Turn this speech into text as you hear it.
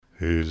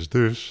Is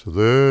this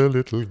the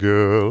little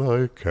girl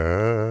I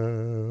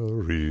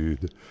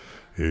carried?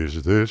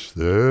 Is this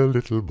the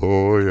little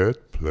boy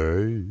at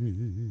play?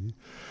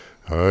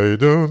 I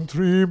don't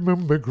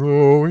remember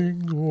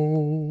growing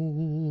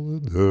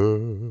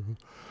older.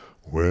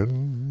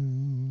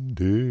 When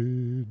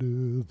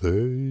did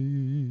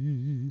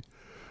they?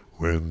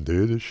 When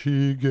did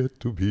she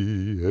get to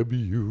be a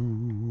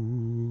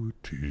beauty?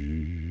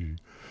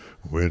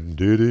 When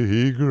did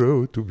he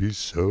grow to be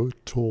so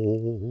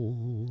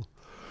tall?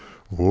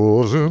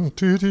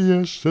 Wasn't it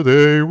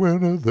yesterday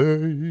when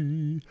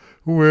they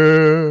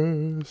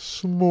were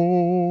small?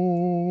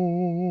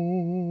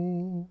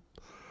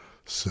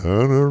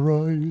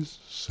 Sunrise,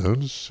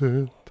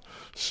 sunset,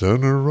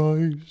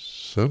 sunrise,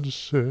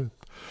 sunset,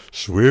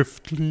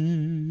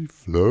 swiftly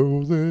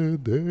flow the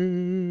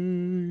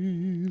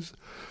days,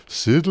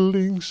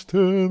 sidlings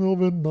turn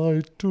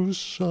overnight to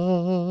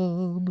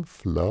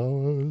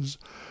sunflowers,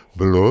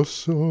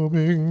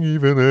 blossoming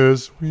even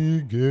as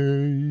we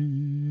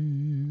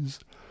gaze.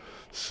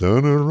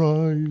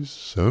 Sunrise,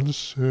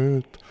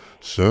 sunset,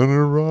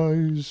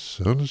 sunrise,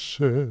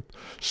 sunset,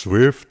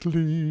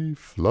 swiftly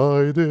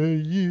fly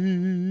the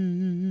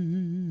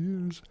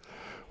years,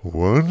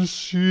 one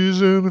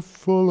season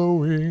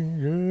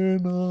following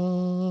another,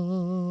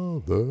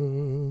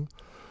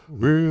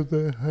 with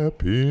the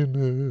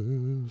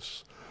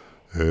happiness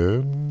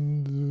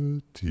and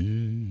the tears.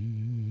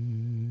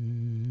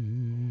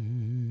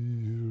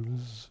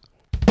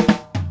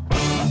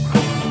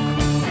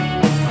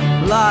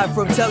 Live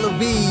from Tel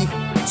Aviv,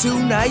 two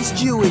nice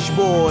Jewish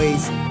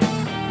boys.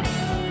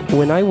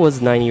 When I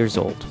was 9 years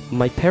old,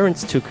 my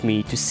parents took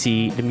me to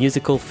see the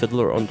musical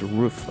Fiddler on the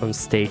Roof on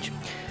stage.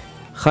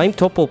 Chaim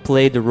Topol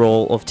played the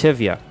role of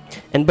Tevye,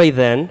 and by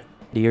then,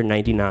 the year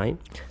 99,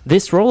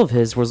 this role of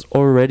his was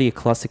already a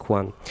classic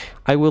one.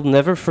 I will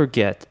never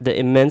forget the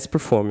immense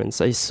performance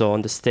I saw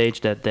on the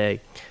stage that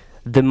day.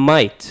 The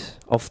might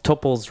of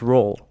Topol's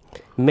role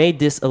made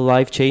this a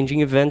life-changing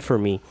event for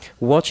me.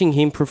 Watching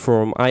him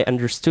perform, I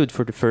understood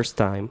for the first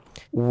time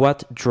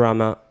what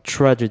drama,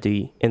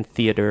 tragedy, and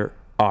theater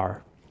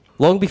are.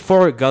 Long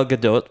before Gal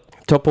Gadot,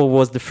 Topol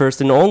was the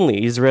first and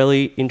only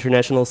Israeli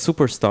international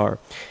superstar.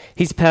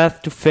 His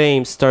path to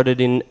fame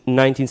started in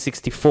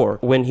 1964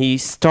 when he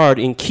starred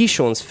in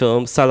Kishon's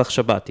film Salach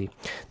Shabati,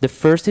 the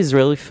first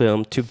Israeli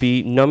film to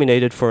be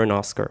nominated for an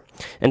Oscar.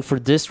 And for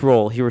this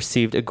role, he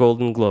received a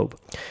Golden Globe.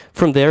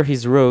 From there,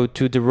 his road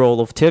to the role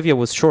of Tevye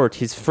was short.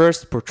 His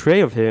first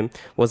portrayal of him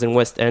was in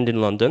West End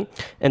in London,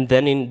 and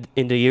then in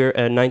the year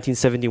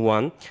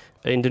 1971,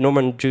 in the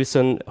Norman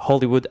Jewison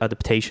Hollywood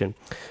adaptation.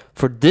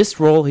 For this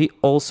role, he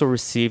also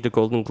received a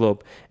Golden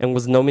Globe and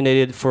was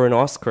nominated for an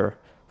Oscar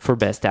for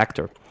Best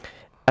Actor.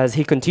 As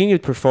he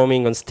continued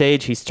performing on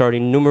stage, he starred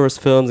in numerous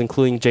films,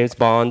 including James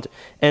Bond,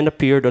 and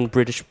appeared on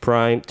British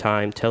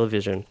prime-time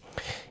television.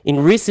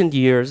 In recent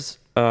years,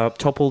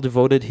 Topol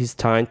devoted his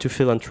time to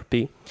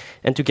philanthropy,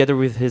 and together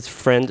with his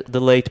friend, the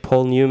late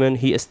Paul Newman,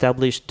 he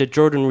established the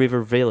Jordan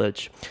River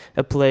Village,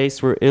 a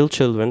place where ill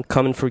children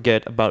come and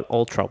forget about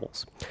all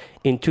troubles.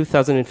 In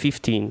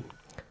 2015,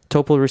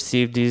 Topol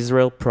received the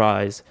Israel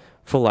Prize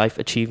for Life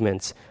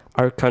Achievements,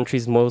 our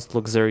country's most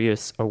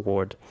luxurious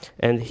award,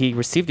 and he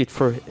received it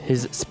for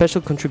his special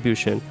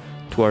contribution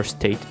to our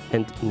state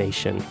and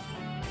nation.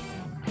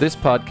 This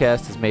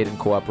podcast is made in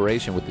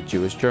cooperation with the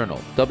Jewish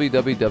Journal,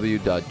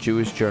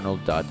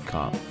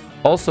 www.jewishjournal.com.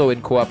 Also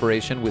in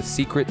cooperation with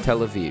Secret Tel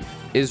Aviv,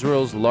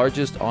 Israel's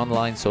largest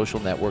online social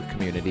network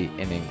community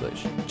in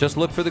English. Just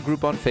look for the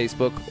group on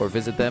Facebook or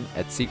visit them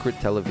at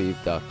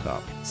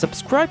secrettelaviv.com.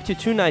 Subscribe to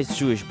Two Nice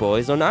Jewish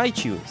Boys on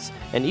iTunes,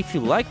 and if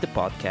you like the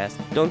podcast,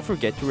 don't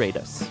forget to rate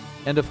us.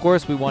 And of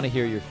course, we want to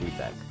hear your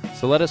feedback.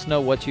 So let us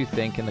know what you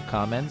think in the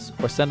comments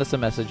or send us a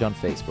message on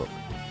Facebook.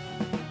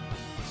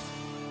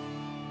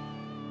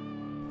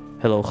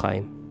 Hello,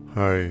 Chaim.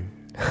 Hi,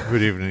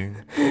 good evening.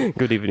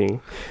 Good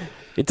evening.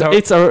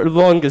 It's our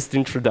longest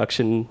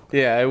introduction.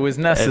 Yeah, it was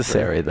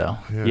necessary though.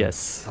 Yeah.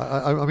 Yes.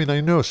 I mean,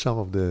 I know some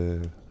of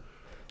the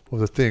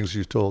things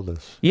you told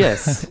us.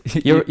 Yes.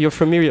 You're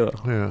familiar.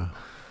 Yeah.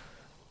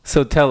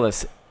 So tell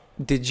us,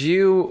 did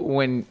you,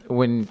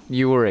 when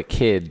you were a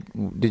kid,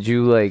 did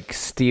you like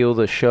steal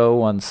the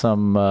show on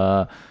some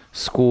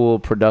school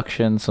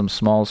production, some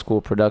small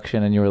school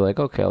production, and you were like,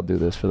 okay, I'll do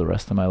this for the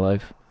rest of my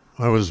life?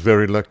 I was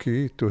very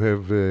lucky to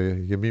have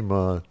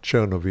Yemima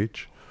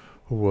Chernovich,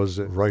 who was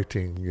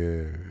writing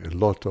a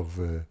lot of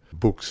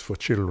books for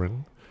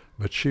children,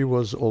 but she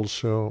was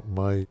also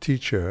my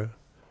teacher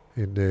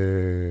in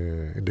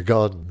the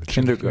garden, the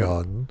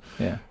kindergarten.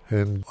 Yeah.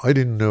 And I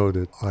didn't know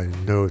that I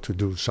know to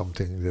do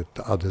something that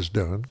others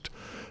don't,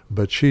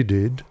 but she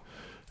did.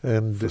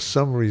 And for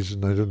some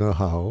reason, I don't know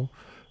how,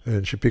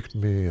 and she picked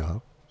me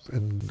up.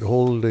 And the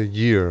whole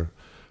year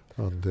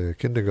on the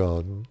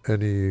kindergarten,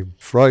 any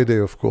Friday,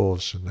 of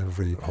course, and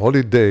every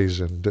holidays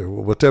and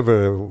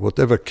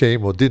whatever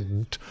came or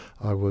didn't,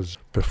 I was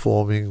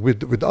performing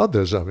with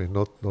others. I mean,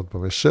 not by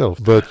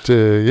myself, but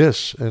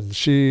yes. And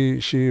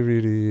she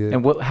really.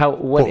 And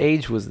what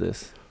age was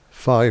this?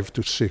 5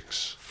 to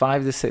 6.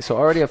 5 to 6. So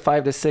already at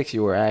 5 to 6,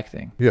 you were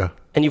acting. Yeah.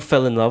 And you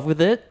fell in love with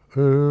it?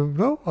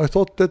 No, I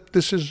thought that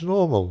this is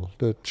normal,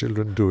 that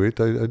children do it.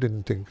 I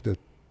didn't think that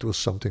it was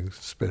something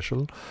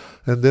special.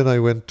 And then I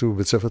went to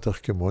Bet Sefer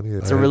Tarkemoni.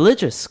 It's a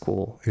religious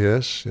school.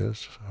 Yes.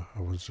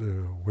 I was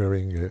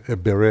wearing a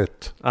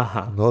beret,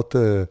 not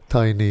a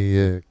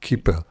tiny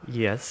kippah.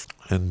 Yes.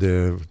 And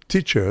the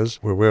teachers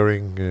were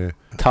wearing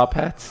Top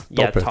hats?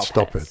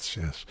 top hats,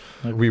 yes.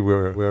 Okay. We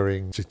were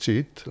wearing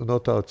tzitzit,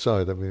 not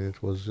outside. I mean,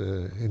 it was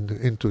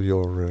into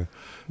your...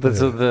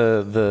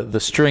 The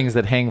strings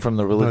that hang from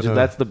the religion. No.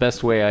 That's the best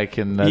way I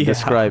can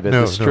describe it.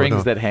 No, the strings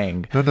no. that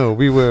hang. No,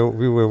 we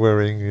were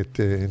wearing it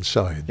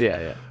inside.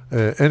 Yeah.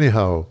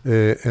 Anyhow,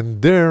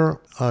 and there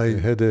I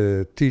had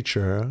a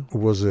teacher who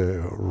was a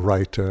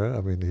writer,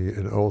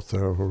 an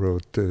author who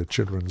wrote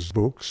children's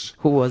books,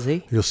 Who was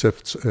he? Yosef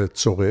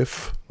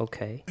Tzoref.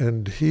 Okay.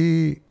 And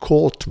he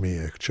caught me,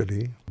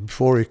 actually,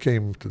 before he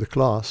came to the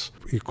class.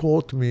 He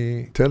caught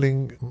me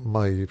telling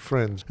my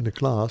friends in the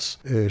class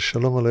a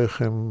Shalom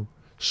Aleichem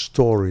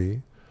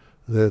story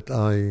that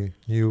I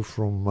knew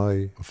from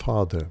my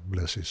father,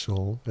 bless his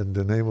soul. And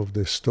the name of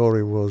the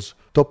story was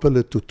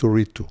Topele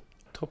Tuturitu.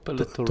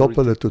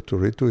 Topele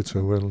Tuturitu, it's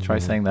a well-known... Try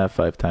saying that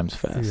 5 times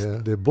fast. Yeah,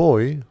 the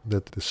boy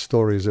that the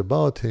story is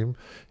about him,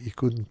 he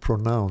couldn't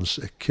pronounce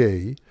a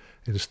K.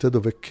 Instead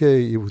of a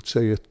K, he would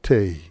say a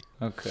T.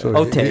 Okay.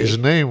 So his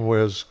name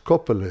was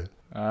Koppele.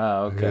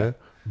 Okay. Yeah,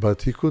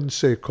 but he couldn't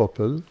say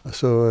Koppel,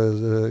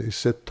 so he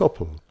said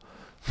Toppel.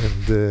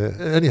 And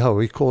anyhow,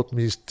 he caught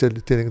me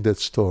telling that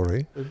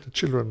story. The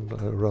children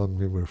around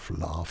me were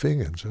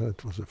laughing, and so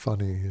it was a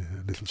funny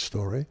little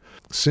story.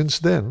 Since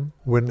then,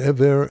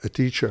 whenever a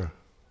teacher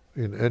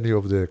in any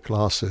of the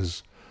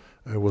classes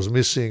was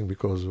missing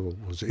because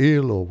was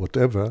ill or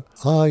whatever,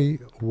 I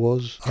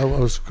was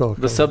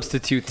the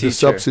substitute teacher. The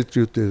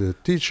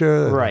substitute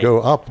teacher, and Right. go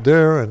up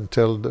there and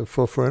tell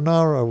for an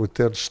hour. I would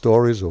tell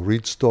stories or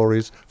read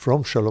stories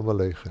from Shalom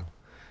Aleichem.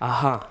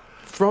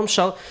 From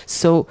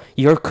So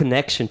your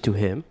connection to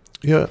him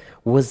Yeah,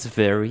 was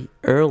very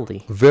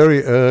early.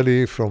 very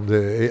early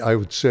I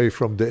would say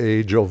from the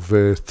age of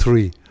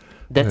 3.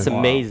 That's Yeah.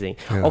 amazing.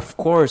 Yeah. Of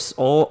course,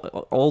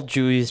 all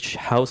Jewish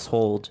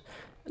household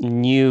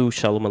knew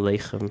Shalom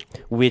Aleichem,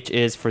 which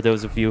is, for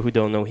those of you who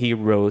don't know, he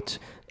wrote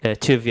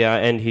Tivia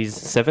and his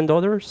 7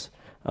 daughters.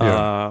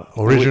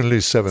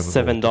 Originally 7.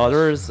 7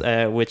 daughters,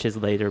 which is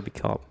later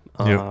become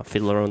Yeah.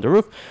 Fiddler on the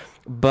Roof.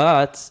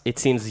 But it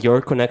seems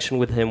your connection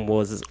with him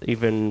was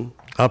even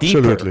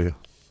Absolutely. deeper.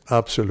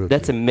 Absolutely.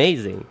 That's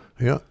amazing.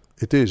 Yeah,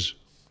 it is.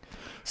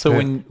 So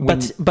when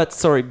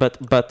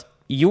But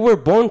you were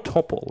born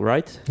Topol,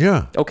 right?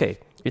 Yeah. Okay.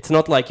 It's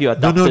not like you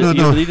adopted. No.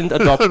 You didn't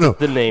adopt No.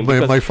 the name.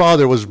 My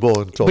father was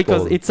born Topol.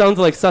 Because it sounds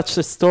like such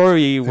a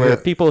story where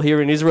Yeah. people here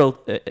in Israel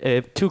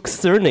took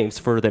surnames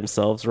for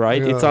themselves,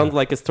 right? Yeah. It sounds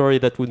like a story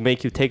that would make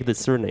you take the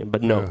surname,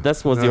 but no, Yeah. that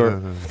was No, your...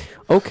 no.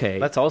 Okay.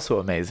 that's also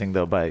amazing,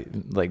 though, by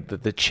like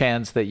the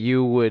chance that you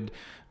would,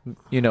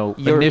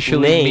 Your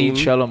initially name- meet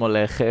Shalom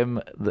Aleichem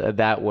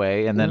that way,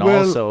 and then Well-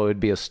 also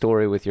it'd be a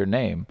story with your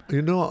name.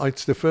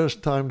 It's the first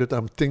time that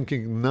I'm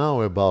thinking now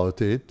about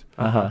it.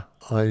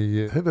 I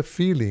have a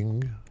feeling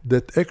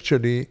that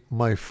actually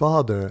my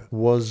father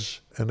was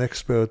an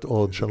expert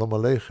on Shalom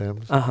Aleichem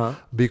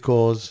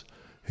because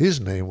his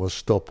name was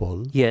Topol.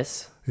 Yes.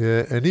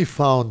 Yeah, and he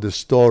found the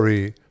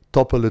story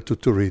Topele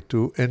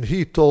Tuturitu, and he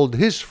told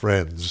his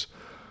friends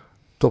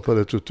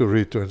Topele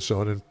Tuturitu and so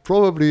on. And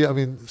probably,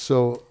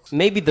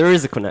 Maybe there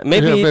is a connection.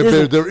 Maybe it maybe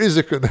isn't. there is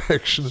a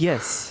connection.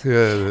 Yes.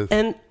 Yeah,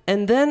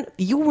 And then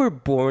you were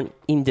born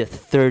in the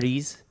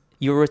 30s.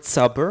 You were at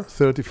Sabur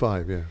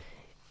 35, yeah.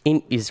 in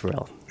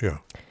Israel. Yeah.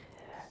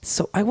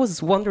 So I was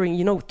wondering,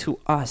 to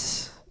us,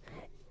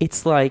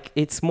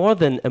 it's more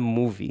than a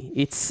movie.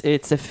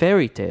 It's a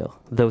fairy tale.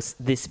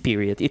 This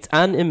period, it's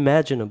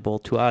unimaginable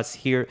to us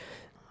here,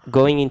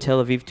 going in Tel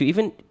Aviv, to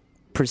even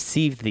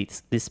perceive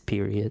this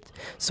period.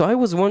 So I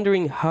was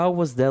wondering, how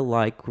was that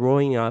like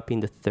growing up in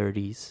the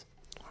 30s,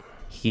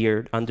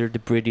 here under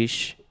the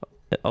British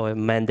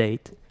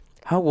mandate?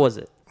 How was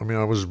it?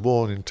 I was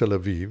born in Tel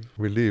Aviv.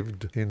 We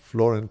lived in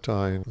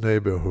Florentine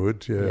neighborhood.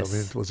 Yeah, Yes.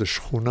 it was a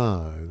shchuna.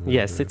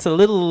 Yes, it's a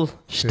little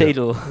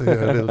shtetl.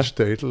 Yeah, a little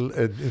shtetl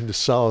in the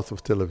south of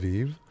Tel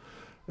Aviv.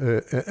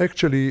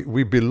 Actually,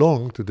 we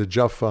belong to the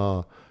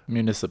Jaffa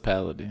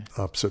Municipality.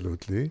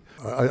 Absolutely.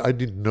 I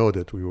didn't know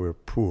that we were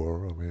poor.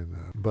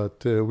 But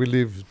we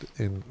lived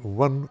in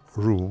one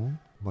room.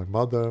 My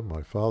mother,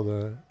 my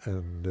father,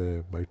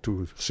 and my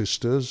 2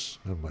 sisters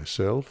and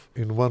myself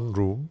in one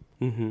room.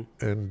 Mm-hmm.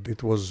 And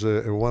it was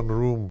one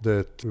room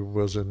that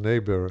was a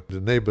neighbor. The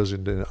neighbors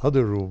in the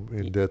other room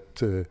in that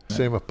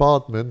same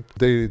apartment,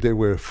 they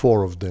were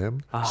 4 of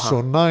them.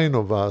 So 9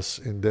 of us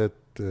in that...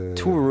 in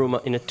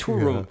a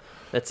 2-room.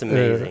 That's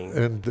amazing.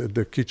 And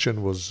the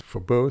kitchen was for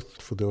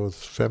both, for those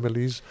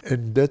families.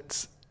 And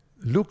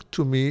looked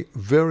to me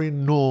very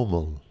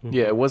normal.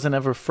 Yeah, it wasn't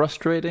ever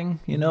frustrating,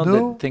 No.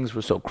 that things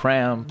were so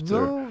cramped.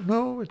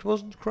 No, it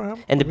wasn't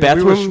cramped. And the we were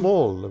bathroom-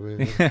 small. I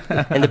mean,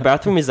 And the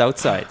bathroom is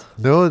outside.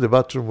 no, the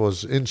bathroom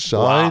was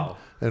inside, Wow.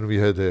 and we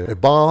had a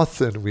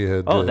bath, and we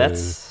had. Oh,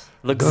 that's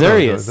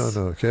luxurious.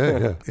 No. Okay,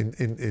 yeah.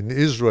 In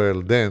Israel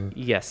then,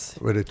 Yes.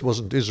 well, it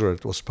wasn't Israel;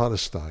 it was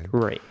Palestine.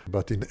 Right.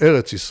 But in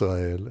Eretz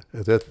Israel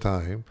at that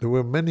time, there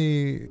were many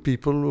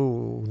people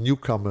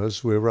newcomers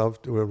who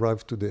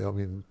arrived to the. I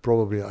mean,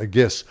 probably, I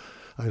guess,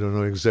 I don't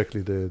know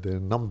exactly the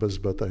numbers,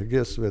 but I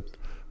guess that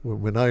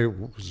when I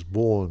was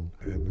born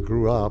and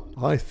grew up,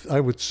 I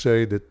would say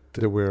that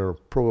there were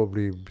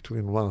probably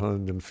between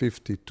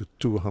 150 to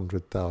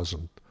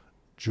 200,000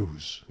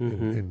 Jews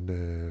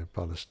in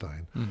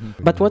Palestine.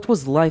 But what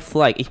was life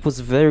like? It was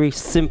very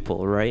simple,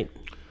 right?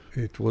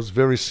 It was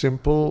very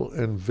simple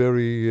and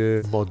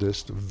very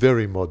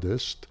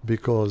modest,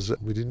 because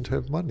we didn't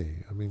have money.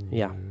 I mean,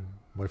 Yeah.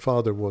 my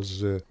father was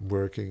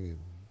working in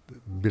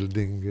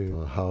building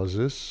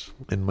houses,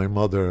 and my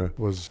mother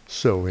was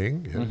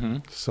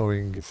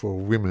sewing for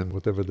women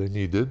whatever they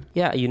needed.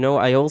 Yeah,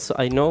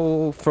 I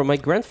know from my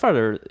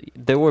grandfather,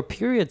 there were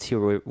periods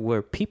here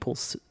where people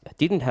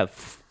didn't have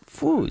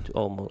food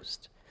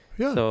almost.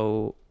 Yeah,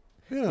 So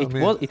yeah.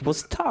 it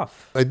was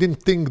tough. I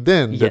didn't think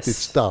then that Yes.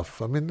 it's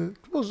tough. I mean,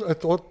 I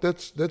thought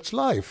that's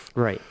life.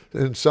 Right.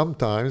 And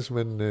sometimes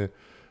when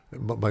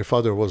my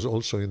father was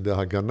also in the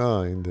Haganah,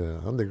 in the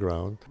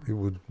underground, he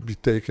would be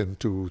taken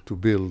to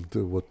build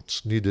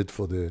what's needed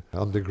for the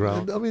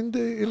underground. I mean,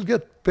 he'll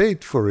get paid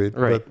for it,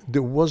 Right. but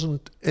there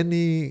wasn't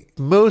any.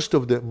 Most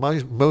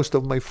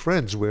of my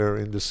friends were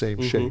in the same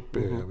shape.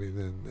 I mean,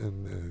 and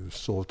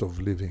sort of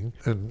living,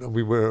 and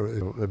we were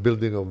a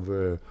building of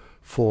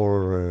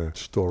 4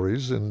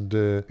 stories, and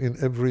in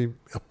every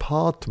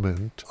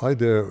apartment,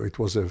 either it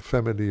was a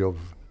family of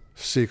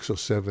 6 or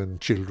 7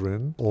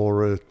 children,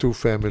 or 2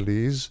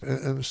 families,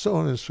 and so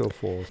on and so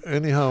forth.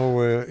 Anyhow,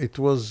 it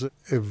was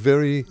a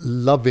very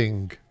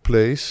loving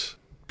place.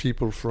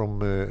 People from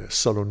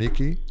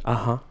Saloniki,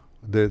 Uh-huh.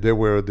 they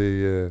were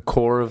the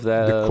Core of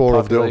the core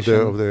population.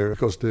 of the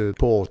because the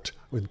port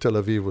in Tel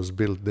Aviv was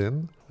built then,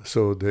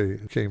 so they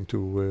came to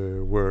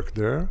work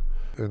there.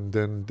 And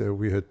then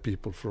we had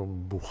people from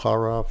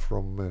Bukhara,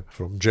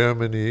 from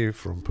Germany,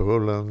 from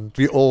Poland.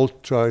 We all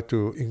tried to,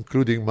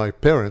 including my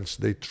parents,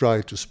 they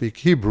tried to speak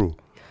Hebrew.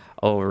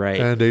 Oh, right.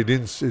 And they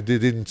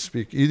didn't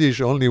speak Yiddish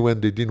only when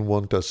they didn't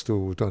want us to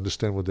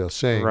understand what they're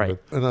saying. Right.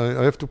 And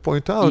I have to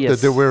point out that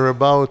Yes. there were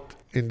about,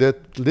 in that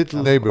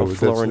little neighborhood,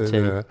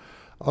 Florentine.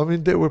 I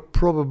mean, there were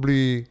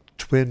probably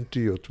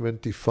 20 or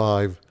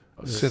 25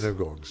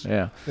 synagogues.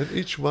 Yeah. And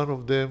each one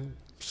of them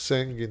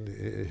sang in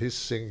his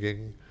singing,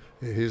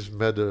 his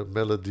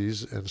melodies,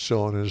 and so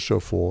on and so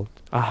forth.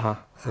 Uh-huh.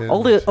 And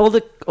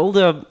All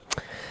the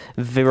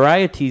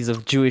varieties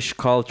of Jewish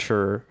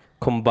culture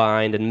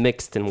combined and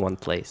mixed in one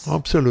place.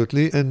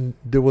 Absolutely. And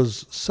there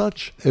was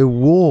such a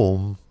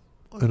warm,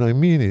 and I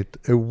mean it,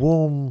 a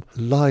warm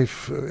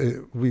life.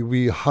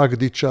 We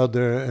hugged each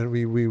other, and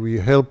we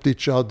helped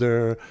each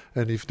other.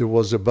 And if there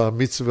was a bar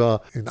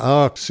mitzvah in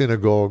our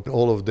synagogue,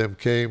 all of them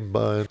came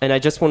by. And I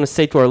just want to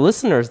say to our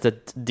listeners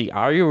that the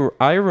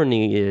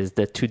irony is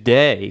that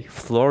today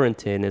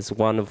Florentine is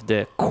one of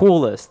the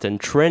coolest and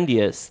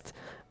trendiest,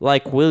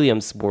 like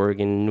Williamsburg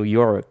in New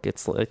York.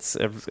 It's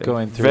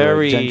Going through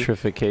very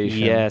gentrification.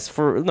 Yes,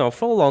 for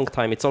a long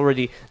time. It's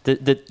already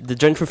the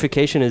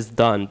gentrification is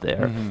done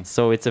there. Mm-hmm.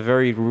 So it's a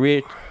very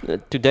rich.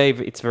 Today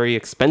it's very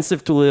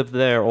expensive to live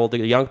there. All the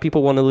young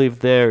people want to live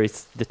there.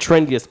 It's the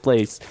trendiest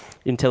place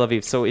in Tel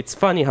Aviv. So it's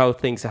funny how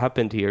things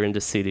happened here in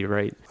the city,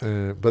 right?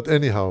 But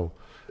anyhow,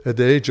 at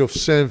the age of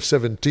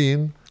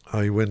 17,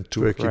 I went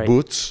to a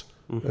kibbutz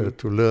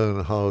to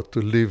learn how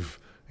to live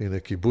in a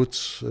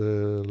kibbutz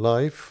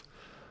life.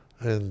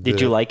 And Did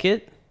you like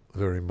it?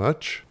 Very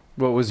much.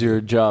 What was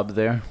your job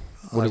there?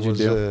 What did I you was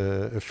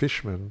do? a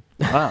fishman,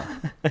 Ah,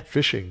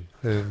 fishing,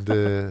 and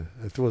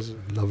it was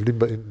lovely.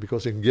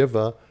 Because in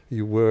Geva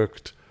you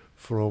worked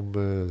from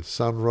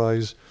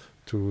sunrise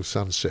to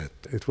sunset.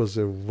 It was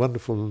a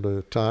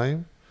wonderful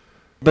time.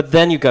 But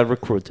then you got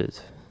recruited.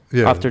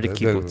 Yeah, After the then,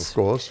 kibbutz. of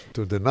course,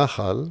 to the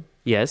Nahal.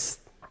 Yes.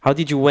 How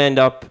did you end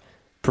up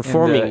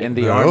performing? in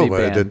the army but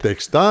band. that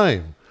takes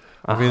time.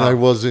 I mean, Uh-huh. I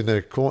was in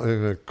a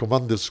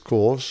commander's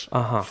course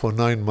Uh-huh. for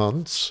 9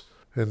 months,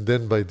 and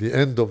then by the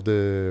end of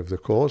the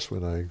course,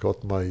 when I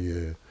got my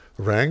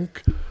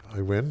rank,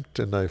 I went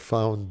and I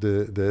found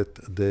that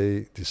they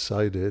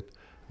decided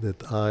that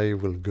I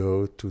will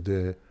go to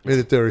the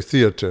military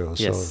theater. Or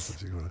Yes.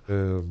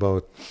 so.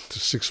 About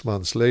 6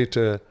 months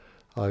later,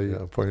 I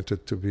appointed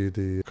to be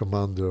the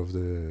commander of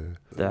the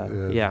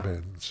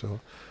band. So.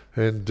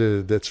 And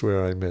that's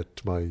where I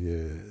met my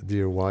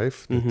dear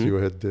wife, that you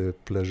had the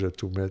pleasure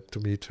to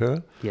meet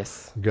her,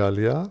 Yes.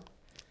 Galia.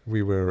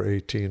 We were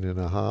 18 and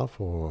a half,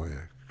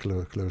 or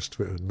close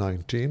to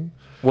 19,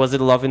 Was it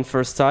love in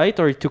first sight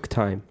or it took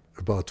time?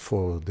 about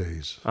 4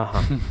 days.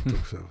 Uh-huh.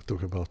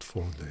 took about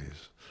 4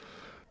 days.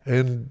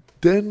 And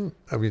then,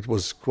 I mean, it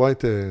was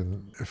quite a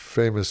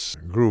famous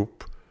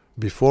group,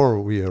 before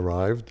we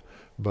arrived.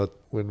 But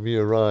when we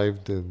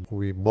arrived,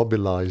 we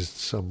mobilized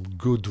some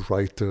good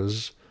writers,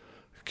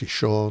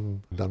 Kishon,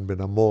 Dan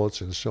Ben Amotz,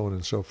 and so on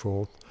and so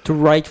forth, To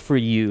write for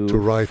you. to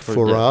write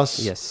for us.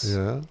 Yes.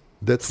 Yeah.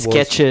 That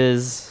Sketches.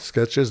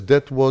 sketches.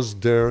 That was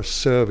their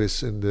service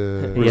in the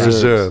Yeah.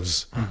 reserves.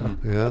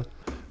 Yeah.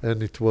 And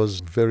it was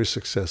very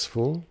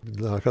successful.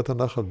 Lakat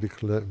HaNachal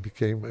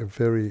became a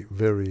very,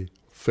 very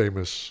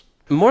famous.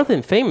 More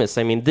than famous.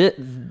 I mean,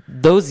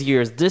 those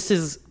years, this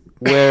is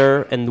where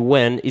and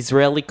when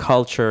Israeli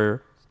culture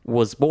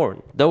was born.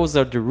 Those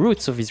are the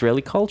roots of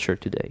Israeli culture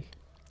today,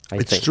 I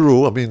It's think. true.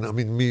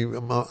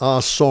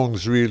 Our songs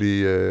really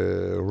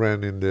ran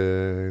in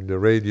the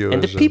radios.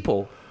 And the people.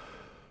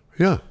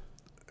 Yeah.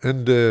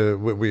 And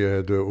we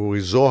had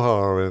Uri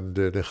Zohar and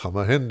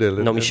Nechama Hendel.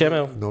 Naomi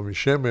Shemer. Naomi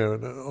Shemer.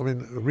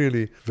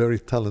 Really very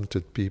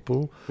talented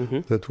people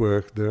that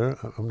worked there.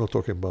 I'm not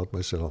talking about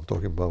myself. I'm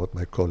talking about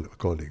my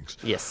colleagues.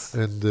 Yes.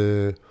 And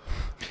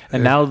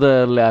now the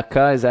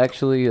Leaka is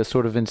actually a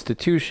sort of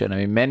institution. I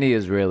mean, many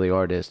Israeli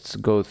artists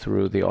go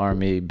through the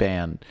army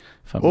band.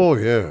 Oh,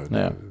 yeah.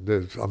 Yeah.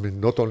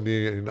 Not only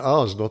in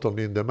ours, not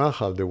only in the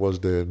Nachal. There was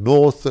the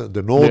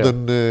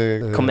northern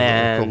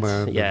Command,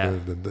 and yeah.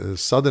 the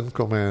southern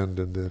command,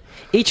 and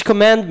Each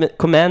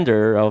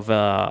commander of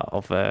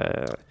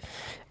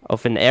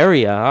an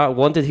area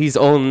wanted his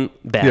own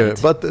band. yeah.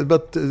 But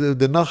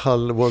the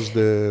Nachal was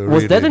the.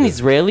 Was that an really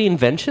Israeli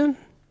invention?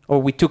 Or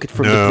we took it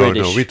from the No,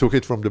 British? we took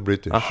it from the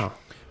British. Uh-huh.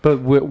 But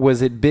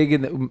was it big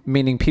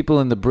meaning people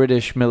in the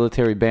British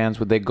military bands,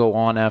 would they go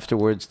on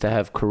afterwards to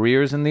have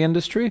careers in the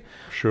industry?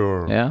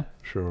 Sure. Yeah?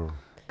 Sure.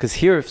 Because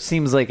here it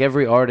seems like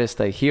every artist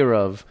I hear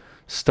of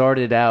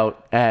started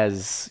out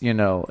as,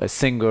 a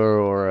singer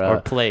or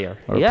Or player.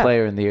 or a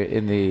player in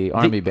the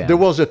army band. There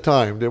was a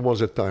time.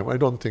 I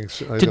don't think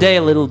so. Today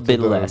a little bit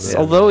today, less,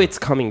 yeah. although it's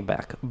coming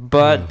back.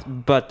 But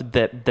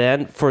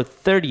then for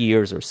 30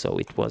 years or so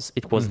it was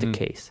the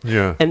case.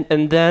 Yeah.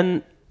 And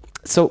then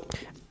so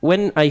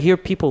when I hear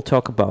people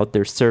talk about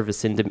their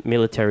service in the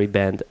military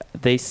band,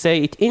 they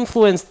say it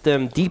influenced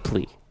them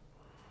deeply.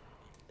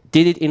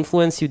 Did it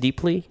influence you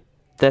deeply?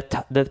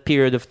 That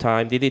period of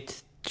time, did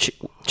it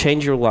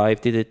change your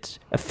life? Did it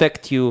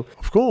affect you?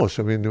 Of course.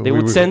 They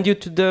would send you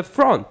to the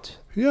front.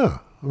 Yeah.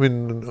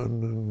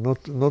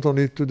 Not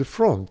only to the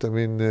front.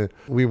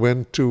 We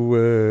went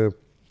to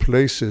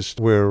places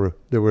where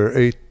there were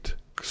 8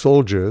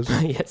 soldiers.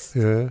 Yes.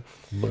 Yeah.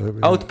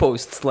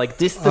 Outposts, like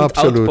distant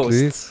Absolutely.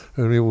 outposts.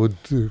 And we would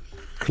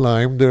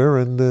climb there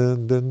and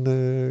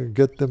then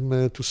get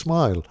them to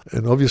smile.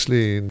 And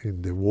obviously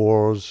in the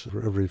wars,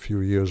 every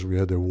few years we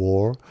had a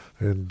war.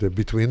 And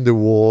between the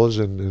wars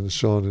and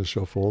so on and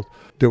so forth,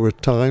 there were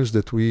times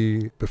that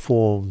we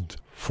performed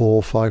 4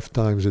 or 5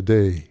 times a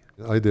day.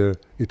 Either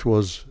it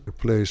was a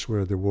place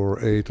where there were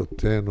 8 or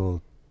 10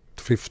 or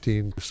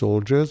 15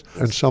 soldiers,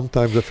 and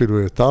sometimes I feel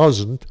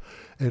 1,000.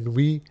 And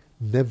we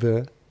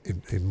never,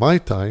 in my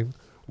time,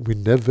 we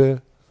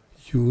never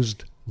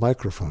used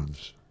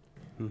microphones.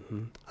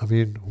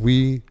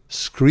 We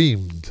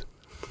screamed.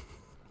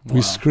 Wow.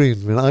 We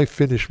screamed. When I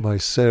finished my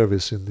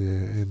service in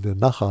the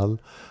Nachal,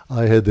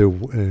 I had a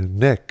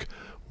neck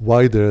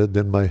wider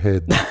than my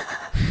head.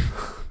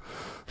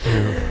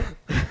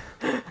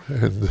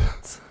 And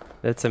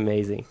That's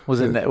amazing.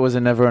 Was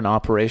it never an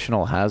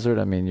operational hazard?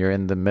 You're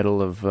in the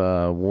middle of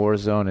a war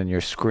zone and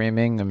you're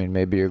screaming.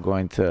 Maybe you're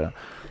going to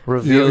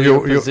reveal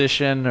your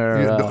position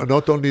or...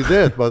 not only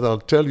that, but I'll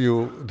tell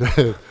you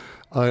that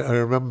I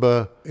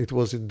remember it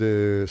was in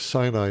the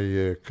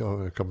Sinai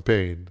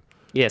campaign.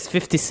 Yes,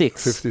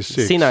 56.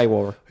 56. Sinai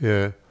War.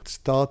 Yeah. It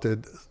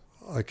started,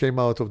 I came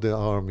out of the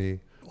army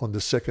on the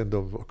 2nd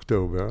of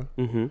October.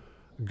 Mm-hmm.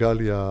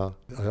 Galia,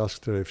 I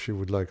asked her if she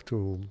would like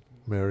to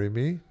marry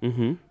me.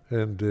 Mm-hmm.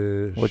 And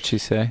What'd she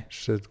say?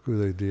 she said,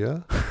 good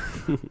idea.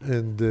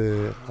 And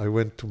I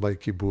went to my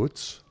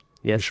kibbutz,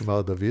 Yes.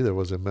 Mishmar David. I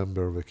was a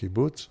member of a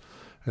kibbutz.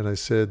 And I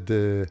said,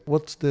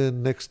 what's the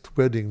next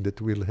wedding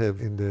that we'll have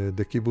in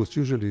the kibbutz?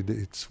 Usually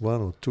it's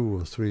 1 or 2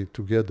 or 3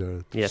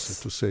 together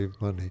to save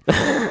money.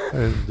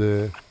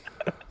 And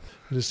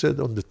he said,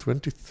 on the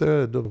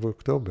 23rd of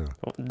October.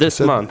 This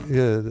month.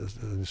 Yeah.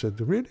 And he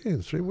said, really?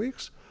 In 3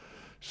 weeks?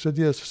 She said,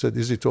 yes. I said,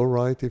 is it all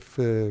right if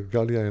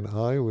Galia and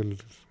I will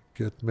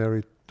get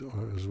married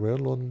as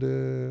well on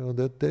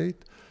that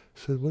date? I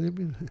said, what do you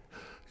mean?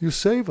 You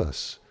save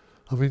us.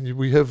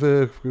 We have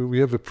a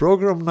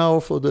program now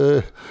for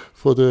the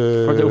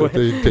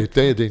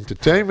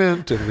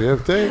entertainment, and we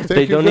have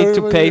they don't need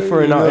to pay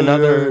for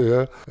another.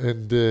 Yeah.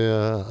 And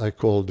I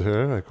called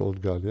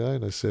Galia,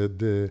 and I said,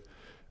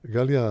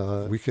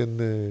 Galia, we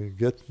can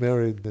get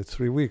married in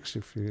 3 weeks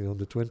on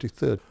the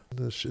 23rd.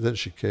 Then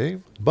she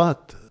came.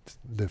 But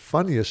the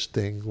funniest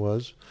thing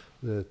was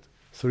that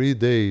 3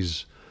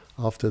 days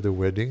after the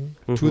wedding,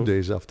 2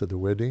 days after the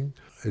wedding,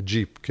 a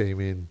jeep came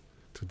in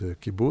to the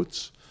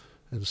kibbutz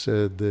and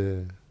said,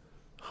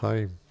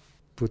 Chaim,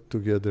 put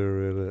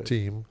together a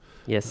team.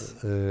 Yes.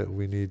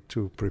 We need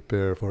to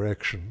prepare for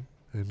action.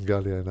 And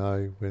Galia and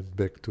I went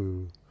back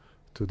to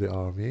to the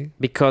army.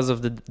 Because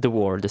of the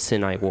war, the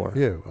Sinai War.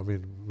 Yeah, I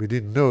mean, we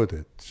didn't know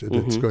that it's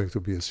Mhm. going to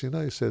be a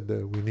Sinai. He said,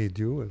 we need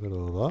you, and blah,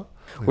 blah, blah.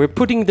 We're And,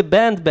 putting the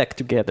band back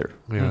together.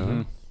 Yeah.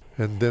 Mhm.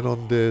 And then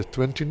on the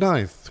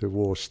 29th, the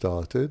war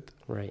started.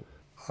 Right.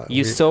 Uh,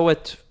 You we- saw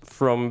it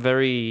from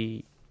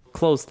very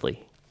closely,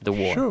 the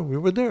war. Sure, we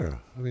were there.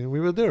 I mean, we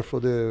were there for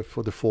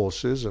the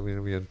forces. I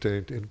mean, we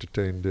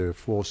entertained the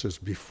forces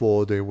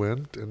before they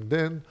went, and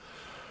then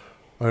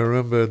I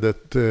remember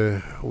that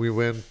we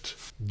went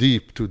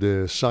deep to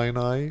the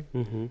Sinai.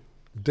 Mm-hmm.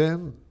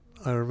 Then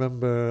I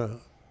remember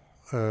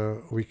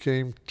we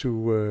came to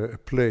a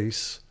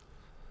place.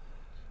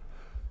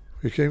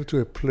 We came to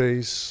a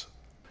place,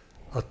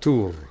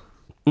 Atur.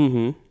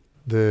 Mm-hmm.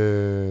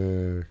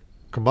 The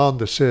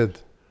commander said,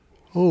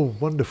 "Oh,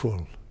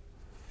 wonderful!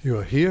 You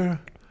are here."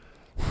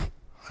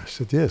 I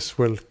said, "Yes."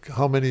 Well,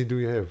 how many do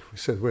you have? He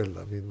said, "Well,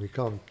 I mean, we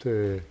can't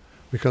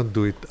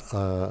do it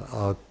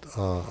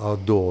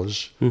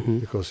outdoors Mm-hmm.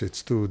 because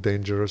it's too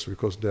dangerous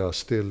because there are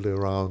still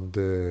around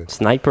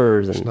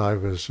Snipers and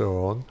snipers and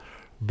so on.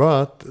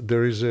 But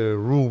there is a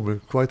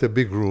room, quite a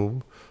big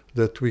room,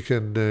 that we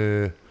can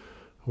do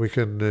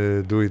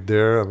it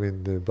there. I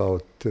mean,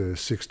 about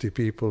 60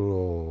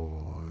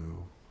 people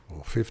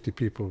or 50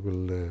 people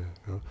will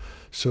go.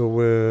 So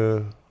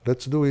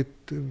let's do it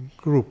in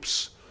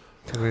groups.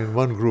 I mean,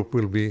 one group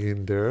will be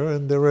in there,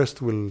 and the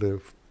rest will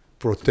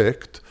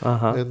protect.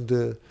 uh-huh.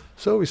 And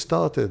so we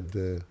started,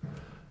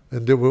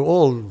 and they were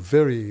all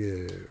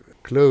very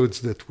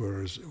clothes that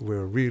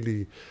were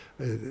really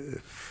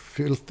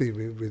filthy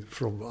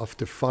from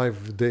after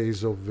 5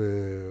 days of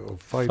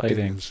fighting,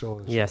 Fighting. and so on.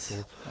 And Yes, so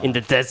forth. in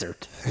the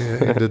desert.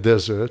 In the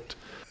desert.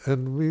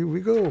 And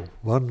we go,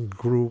 one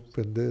group,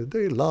 and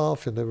they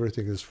laugh, and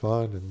everything is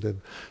fine. And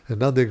then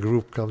another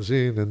group comes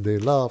in, and they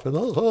laugh, and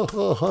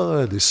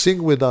they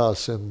sing with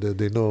us, and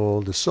they know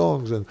all the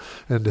songs. And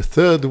the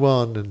third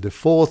one, and the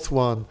fourth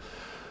one,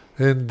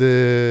 and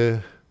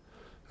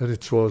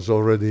it was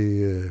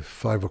already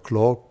 5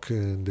 o'clock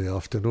in the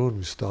afternoon.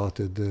 We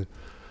started.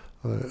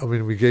 I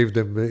mean, we gave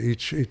them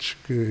each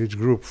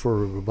group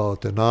for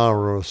about an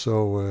hour or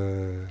so.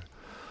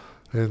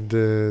 And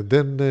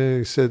then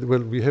he said,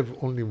 "Well, we have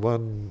only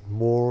one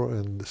more,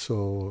 and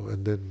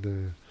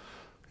then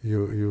you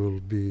will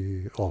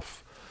be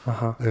off."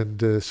 Uh-huh.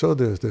 And so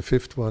the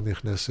fifth one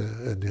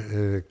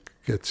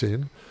gets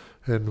in,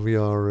 and we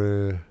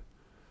are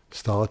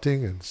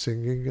starting and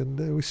singing, and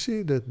we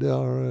see that they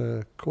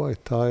are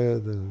quite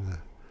tired, and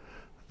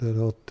they're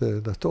not.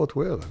 I thought,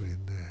 well, I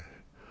mean,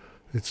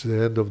 it's the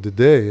end of the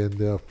day, and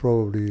they are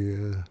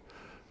probably.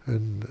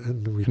 And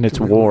it's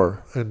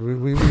war. And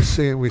we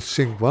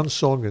sing one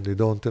song, and they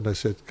don't. And I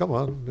said, "Come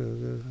on,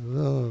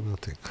 no,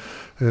 nothing."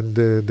 And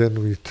then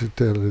we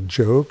tell a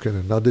joke and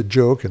another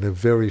joke and a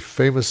very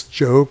famous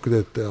joke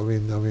that I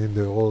mean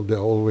they're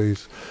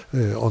always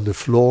on the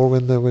floor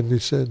when we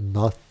said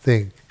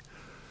nothing.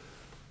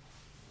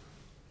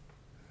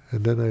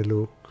 And then I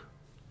look,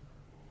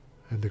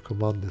 and the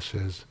commander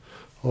says,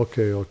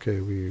 "Okay,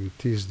 we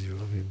teased you.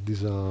 I mean,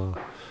 these are."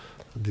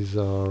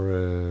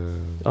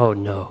 Oh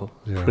no.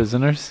 Yeah.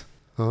 Prisoners?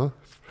 Huh?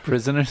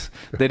 Prisoners?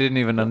 They didn't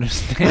even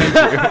understand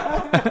you.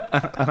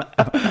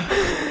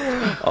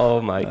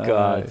 Oh my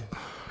God.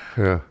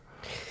 Yeah.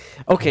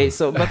 Okay,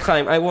 so but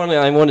Chaim, I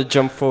want to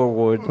jump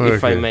forward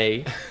if I Okay.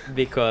 may,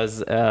 because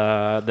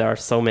there are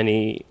so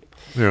many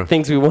Yeah.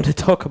 things we want to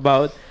talk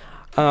about.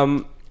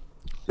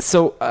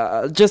 So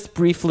just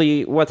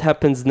briefly, what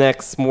happens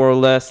next, more or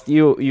less?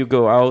 You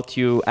go out,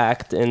 you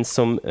act in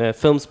some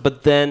films,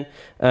 but then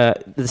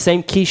the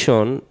same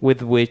Kishon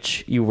with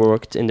which you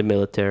worked in the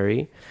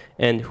military,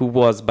 and who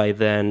was by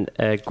then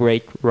a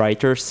great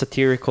writer,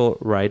 satirical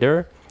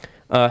writer,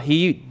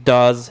 he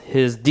does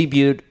his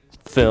debut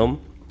film,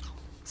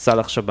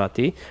 Salah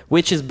Shabati,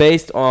 which is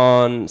based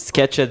on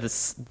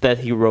sketches that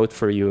he wrote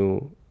for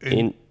you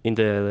in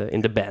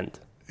the band.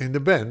 In the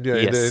band, yeah,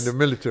 Yes. in the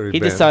military He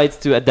band. decides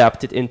to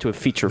adapt it into a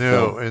feature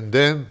film. And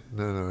then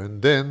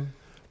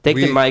Take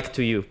the we- mic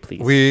to you,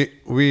 please.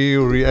 we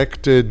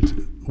reacted.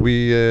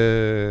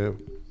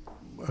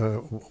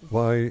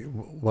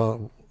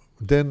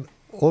 Then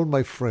all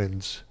my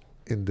friends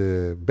in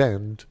the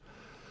band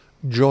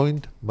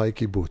joined my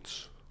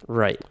kibbutz,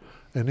 Right.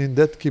 and in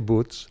that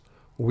kibbutz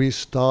we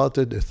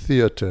started a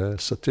theater,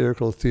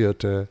 satirical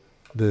theater,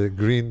 the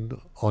Green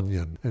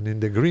Onion, and in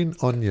the Green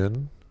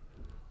Onion.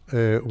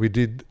 We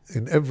did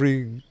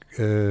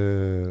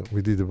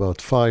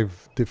about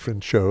 5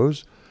 different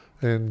shows,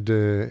 and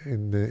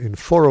in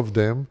 4 of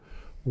them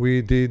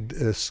we did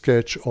a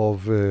sketch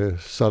of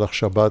Salah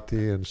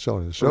Shabati and so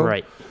on and so.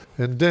 Right.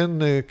 And then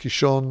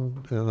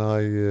Kishon and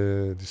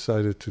I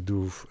decided to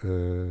do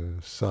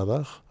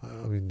Salah.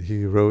 I mean,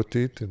 he wrote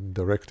it and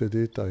directed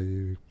it.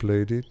 I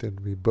played it, and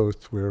we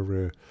both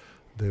were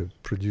the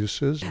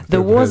producers.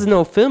 There We was had-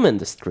 no film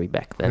industry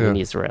back then in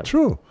Yeah. Israel.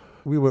 True.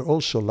 We were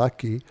also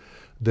lucky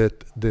that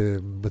the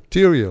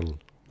material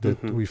that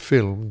Mhm. we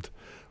filmed,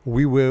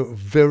 we were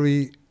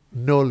very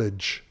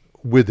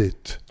with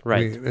it,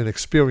 Right. an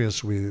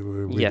experience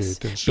with Yes,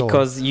 it, and so on.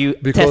 because you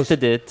Because-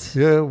 tested it.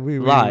 Yeah, we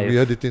live.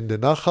 had it in the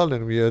Nachal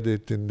and we had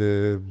it in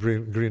the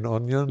Green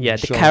Onion. Yeah,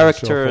 and the so on and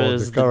so forth.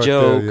 characters, the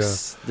character,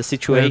 jokes, the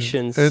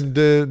situations. And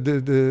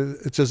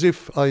it's as if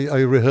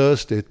I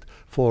rehearsed it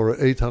for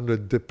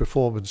 800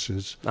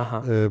 performances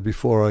Uh-huh.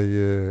 before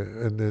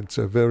and it's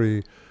a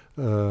very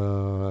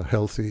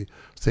healthy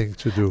thing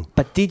to do.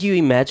 But did you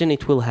imagine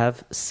it will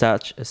have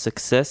such a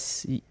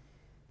success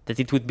that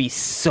it would be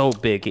so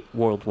big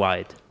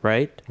worldwide,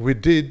 right? We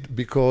did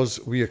because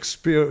we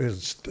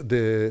experienced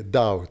the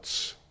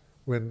doubts.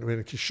 When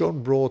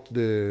Kishon brought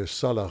the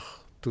Salah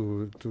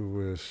to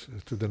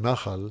the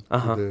Nachal,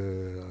 Uh-huh. to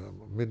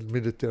the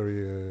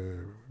military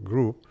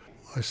group,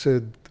 I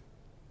said,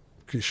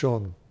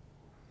 Kishon,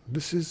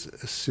 this is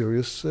a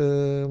serious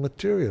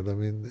material. I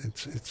mean,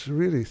 it's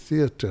really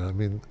theater. I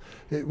mean,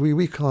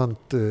 we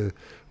can't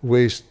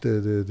waste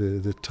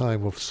the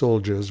time of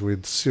soldiers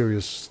with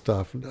serious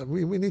stuff.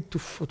 We need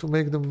to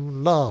make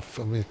them laugh.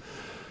 I mean,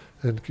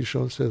 and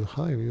Kishon said,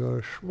 Chaim, you are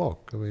a schmuck.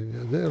 I mean,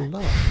 they'll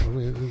laugh. I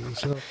mean,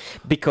 so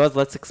Because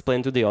let's explain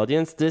to the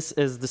audience, this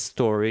is the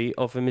story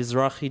of a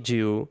Mizrahi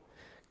Jew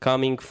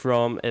coming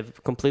from a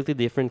completely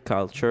different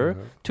culture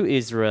to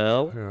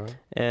Israel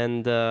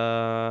and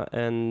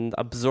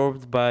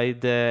absorbed by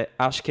the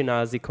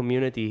Ashkenazi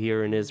community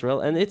here in Israel,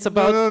 and it's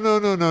about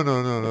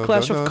no,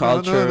 clash of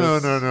cultures. No,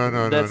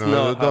 That's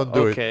not don't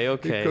do okay, it.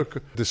 okay.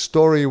 The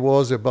story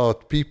was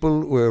about people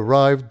who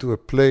arrived to a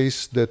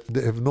place that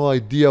they have no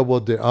idea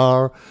what they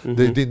are.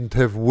 They didn't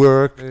have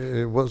work.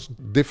 It was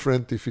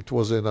different if it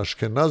was an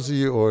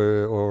Ashkenazi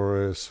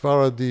or a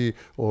Sephardi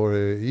or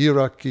a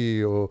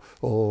Iraqi or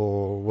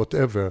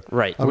whatever.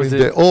 Right. I mean,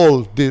 they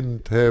all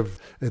didn't have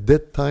at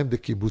that time the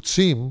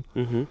kibbutzim.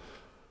 Mm-hmm.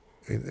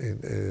 In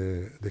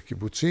the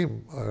kibbutzim,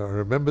 I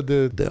remember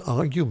the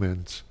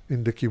arguments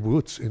in the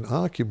kibbutz, in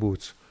our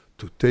kibbutz,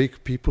 to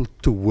take people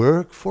to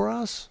work for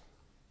us.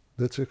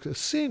 That's a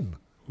sin.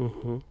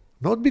 Mm-hmm.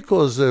 Not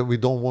because we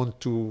don't want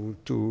to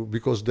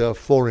because they are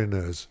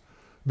foreigners,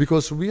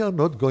 because we are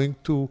not going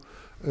to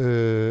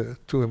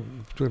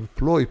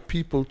employ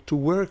people to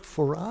work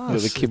for us. Yeah,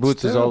 the It's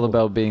kibbutz is all terrible.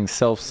 about being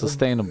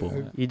self-sustainable.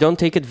 You don't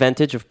take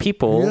advantage of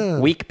people, Yeah.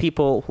 weak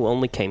people who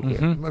only came here.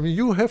 I mean,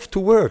 you have to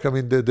work. I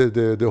mean,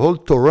 the whole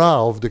Torah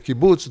of the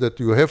kibbutz that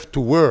you have to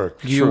work.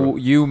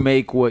 You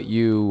make what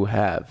you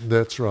have.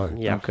 That's right.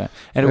 Yeah. Okay.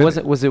 And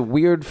was it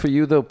weird for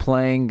you though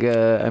playing?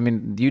 I mean,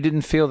 you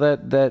didn't feel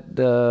that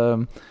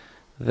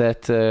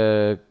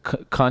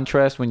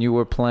contrast when you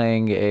were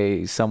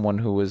playing someone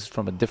who was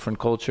from a different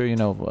culture,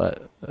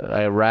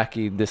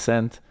 Iraqi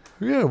descent.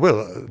 Yeah, well,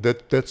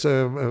 that's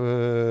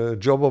a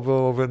job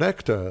of an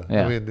actor.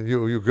 Yeah. I mean,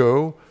 you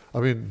go. I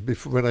mean,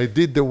 when I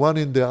did the one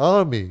in the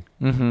army,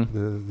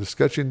 the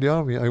sketch in the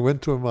army, I went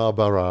to a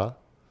Ma'abara,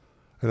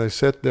 and I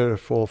sat there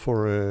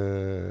for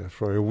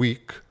a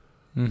week.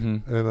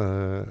 And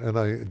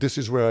this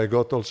is where I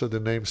got also the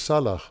name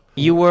Salah.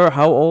 You were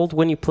how old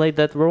when you played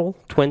that role?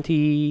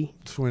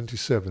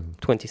 27.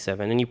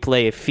 27, and you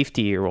play a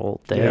 50-year-old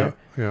there.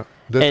 Yeah.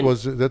 And-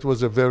 That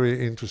was a very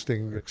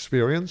interesting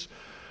experience.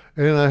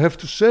 And I have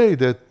to say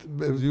that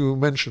you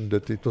mentioned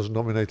that it was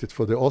nominated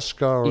for the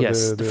Oscar. Yes,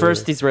 the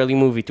first Israeli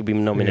movie to be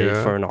nominated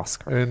Yeah. for an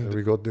Oscar. And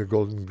we got the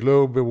Golden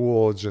Globe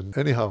Awards, and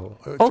anyhow,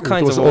 All it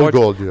kinds was of all awards.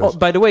 gold, yes. Oh,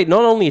 by the way,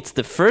 not only it's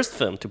the first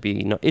film to be,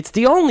 it's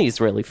the only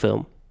Israeli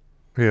film,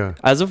 Yeah,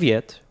 as of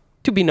yet,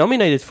 to be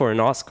nominated for an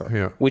Oscar,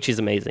 Yeah. which is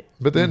amazing.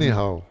 but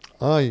anyhow,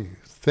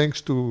 thanks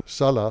to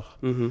Salah,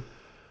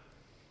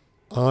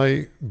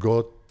 I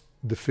got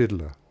the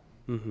fiddler.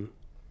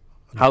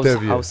 How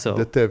Tevye, so?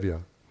 The Tevye.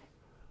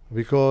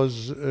 Because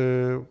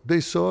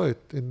they saw it.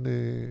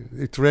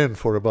 It ran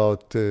for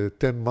about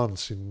 10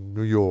 months in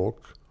New York.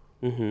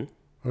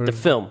 The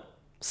film,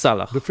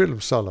 Salah. The film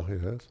Salah,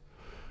 yes.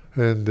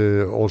 And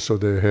also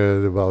they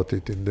heard about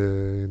it in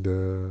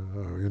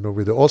the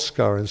with the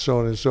Oscar and so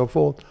on and so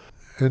forth.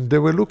 And they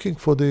were looking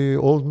for the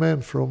old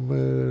man from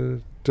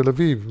Tel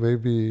Aviv.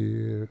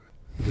 Maybe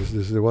this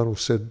is the one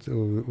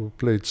who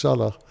played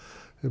Salah.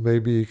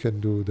 Maybe he can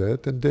do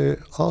that. And they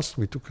asked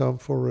me to come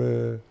for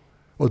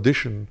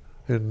audition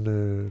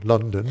in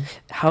London.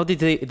 How did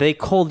they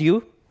call you?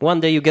 One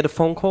day you get a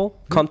phone call,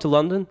 come to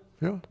London?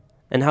 Yeah.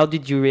 And how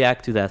did you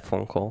react to that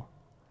phone call?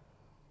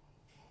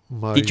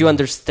 My- Did you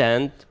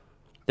understand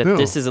that No.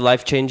 this is a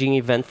life-changing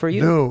event for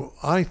you? No,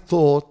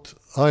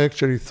 I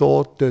actually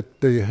thought that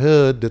they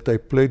heard that I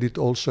played it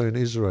also in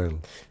Israel.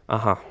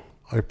 Uh-huh.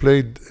 I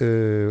played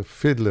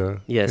fiddler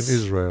Yes. in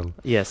Israel.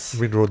 Yes.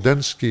 With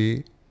Rodensky,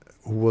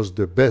 who was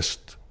the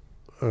best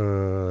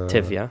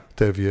Tevye.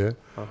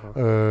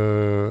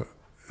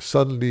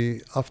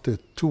 Suddenly, after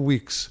 2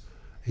 weeks,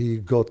 he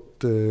got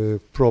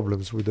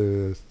problems with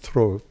the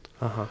throat.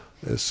 Uh-huh.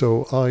 So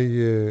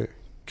I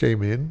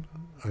came in.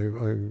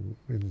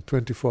 In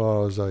 24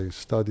 hours, I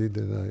studied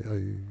and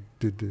I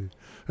did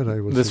and I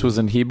was. This was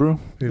in Hebrew.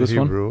 In this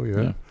Hebrew, one?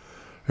 yeah.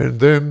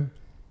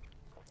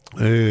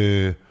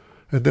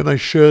 And then I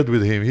shared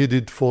with him. He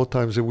did 4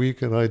 times a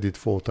week, and I did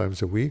 4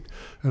 times a week.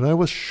 And I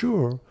was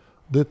sure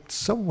that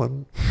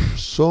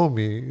saw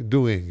me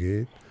doing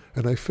it,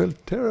 and I felt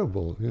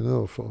terrible,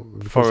 For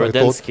because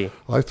Radenski.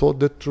 I thought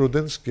that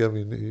Rudensky,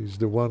 is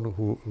the one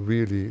who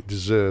really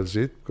deserves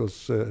it,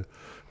 because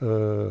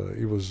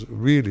he was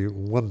really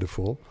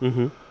wonderful.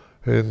 Mm-hmm.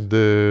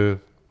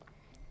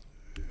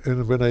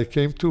 And when I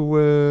came to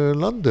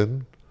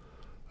London,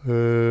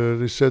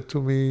 they said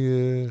to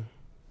me,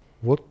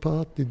 "What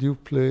part did you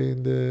play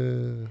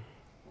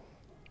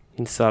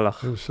In Salah.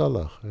 in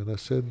Salah?" And I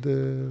said,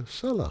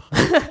 "Salah."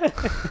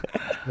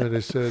 And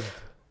they said,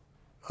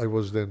 I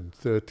was then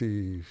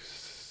 32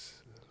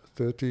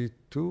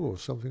 or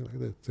something like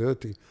that,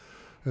 30.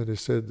 And they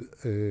said,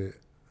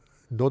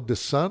 "Not the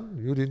son?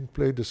 You didn't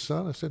play the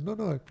son?" I said, No,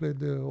 I played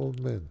the old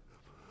man.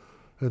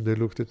 And they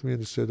looked at me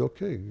and they said,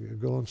 "Okay,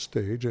 go on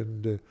stage."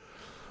 And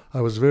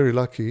I was very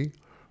lucky,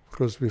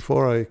 because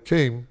before I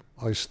came,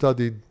 I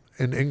studied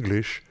in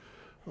English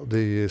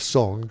the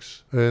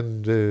songs.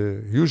 And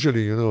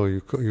usually,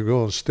 you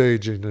go on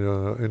stage in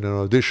an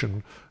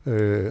audition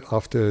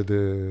after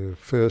the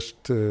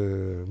first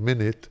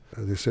minute.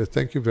 They say,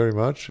 "Thank you very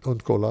much.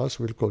 Don't call us.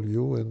 We'll call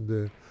you."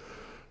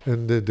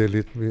 And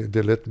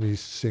they let me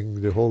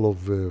sing the whole of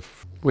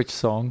Which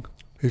song?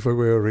 "If I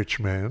Were a Rich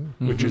Man,"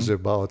 which is Mhm.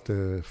 about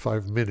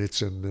 5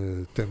 minutes and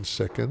 10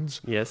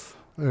 seconds. Yes.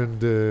 And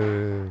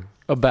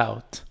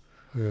About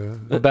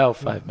yeah.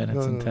 5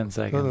 minutes and 10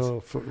 seconds.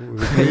 No,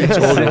 with me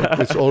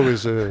it's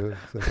always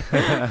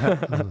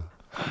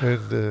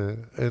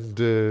and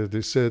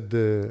they said,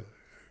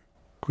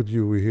 "Could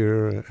you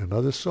hear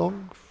another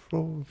song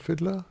from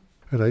Fiddler?"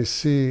 And I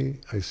see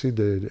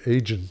the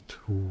agent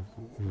who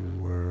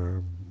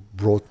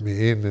brought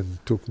me in and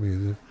took me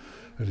in,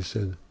 and he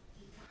said,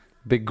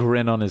 Big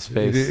grin on his he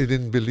face.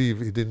 didn't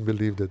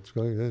believe that.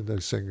 And I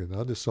sang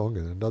another song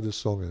and another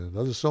song and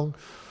another song.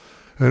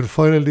 And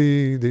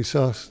finally, they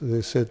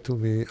said to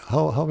me,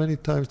 "How many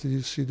times did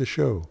you see the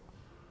show?"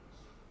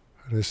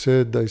 And I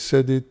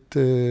said it.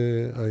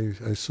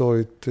 I saw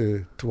it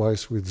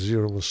twice with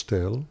Zero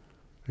Mostel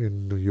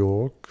in New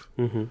York.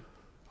 Mm-hmm.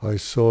 I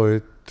saw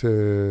it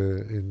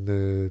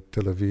in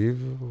Tel Aviv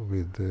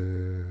with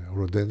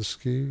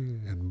Rodensky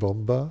and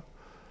Bomba.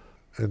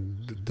 And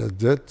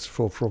that's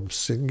from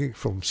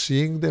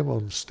seeing them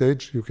on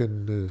stage. You can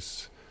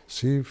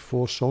see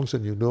 4 songs,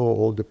 and you know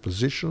all the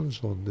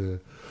positions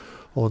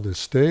on the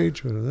stage.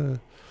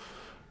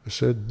 I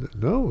said,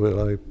 "No, well,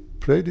 I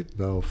played it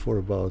now for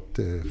about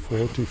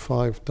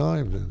 45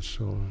 times." And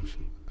so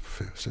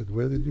I said,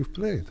 "Where did you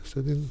play it?" I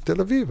said, "In Tel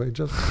Aviv. I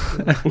just..."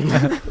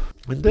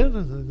 and then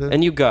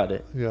And you got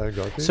it. yeah, I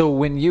got it. So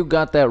when you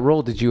got that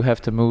role, did you have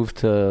to move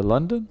to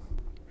London?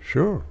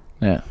 Sure.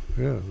 Yeah.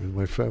 Yeah, with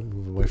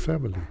my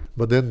family.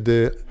 But then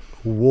the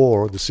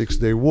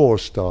 6-day war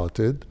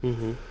started,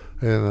 Mm-hmm.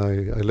 and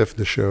I left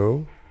the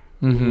show,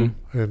 Mm-hmm.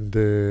 and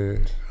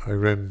I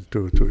ran to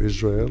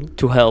Israel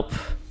To help.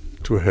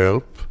 to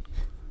help.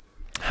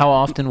 How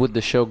often would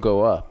the show go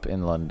up in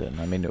London?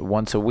 I mean,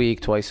 once a week,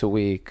 twice a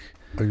week?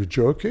 Are you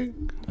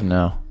joking?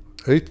 No.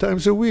 8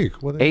 times a week.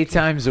 What 8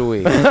 times a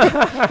week.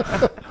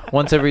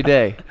 Once every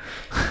day.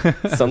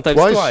 Sometimes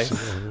twice.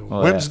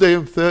 Well, Wednesday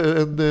and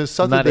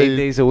Saturday. Not 8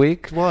 days a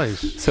week?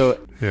 Twice. So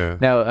Yeah.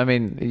 now, I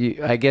mean,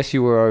 I guess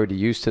you were already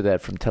used to that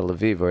from Tel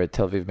Aviv, or at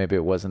Tel Aviv maybe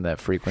it wasn't that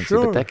frequency,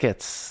 Sure. but that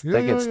gets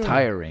Yeah.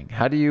 tiring.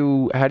 How do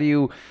you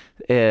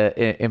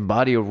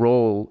embody a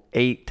role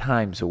 8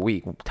 times a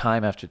week,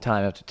 time after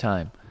time after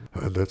time?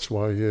 And that's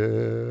why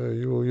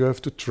you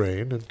have to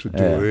train and to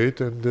do Yeah. it,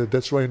 and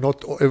that's why not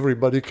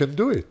everybody can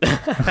do it.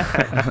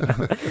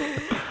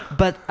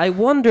 But I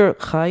wonder,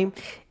 Chaim,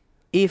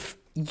 if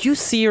you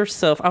see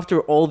yourself after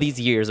all these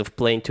years of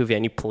playing Tuvia,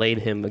 and you played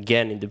him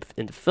again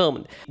in the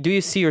film. Do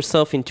you see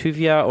yourself in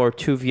Tuvia, or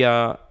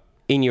Tuvia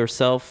in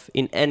yourself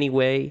in any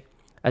way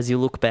as you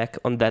look back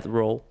on that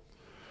role?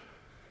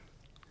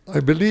 I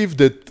believe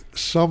that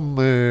some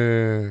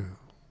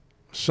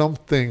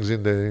things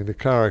in the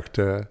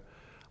character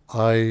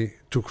I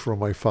took from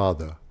my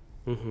father,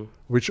 Mm-hmm.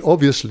 which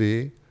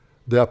obviously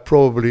they are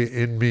probably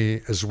in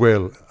me as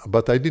well.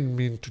 But I didn't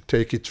mean to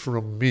take it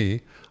from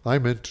me. I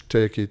meant to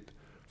take it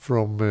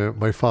from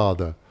my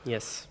father.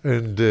 Yes.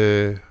 And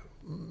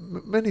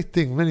many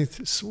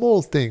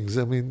small things.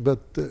 I mean, but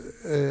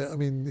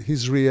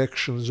his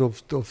reactions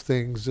of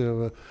things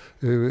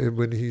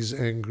when he's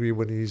angry,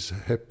 when he's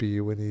happy,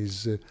 when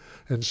he's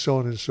and so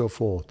on and so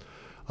forth.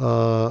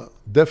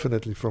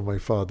 Definitely from my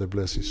father,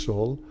 bless his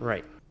soul.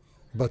 Right.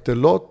 But a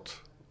lot,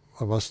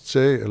 I must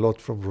say, a lot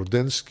from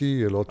Rodensky,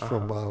 a lot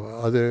from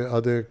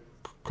other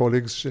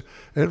colleagues,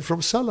 and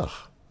from Salah.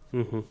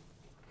 Mm-hmm.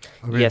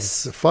 I mean,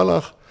 Yes.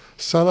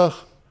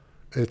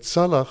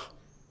 Salah,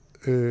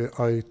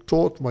 I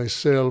taught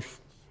myself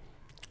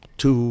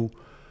to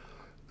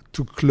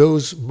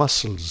close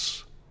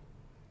muscles,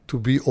 to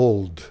be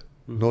old.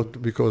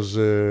 Not because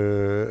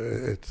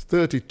at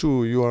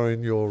 32 you are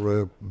in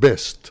your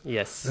best,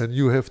 Yes. and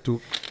you have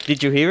to.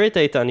 Did you hear it,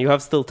 Eitan? You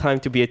have still time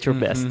to be at your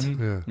best.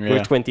 Yeah,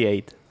 We're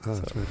 28.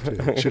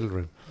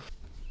 children.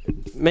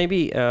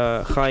 Maybe,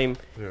 Chaim,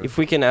 Yeah. if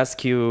we can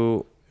ask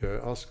you Yeah,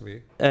 ask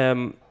me.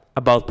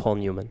 about Paul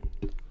Newman.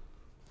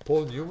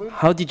 Paul Newman?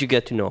 How did you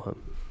get to know him?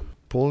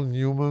 Paul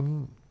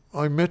Newman,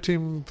 I met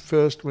him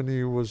first when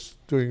he was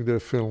doing the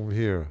film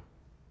here,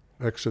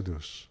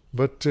 Exodus.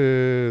 But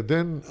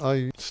then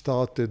I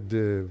started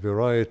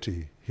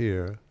Variety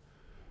here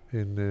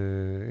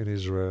in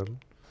Israel.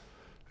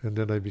 And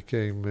then I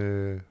became,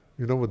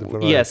 you know what the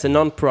Variety Yes, a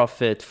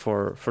non-profit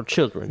for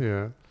children.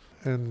 Yeah.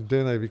 And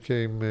then I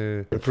became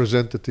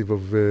representative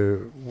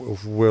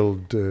of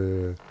World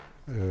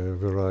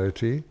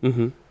Variety,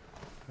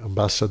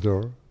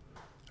 ambassador.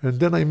 And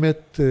then I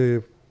met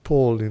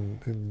Paul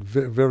in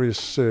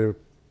various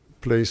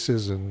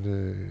places in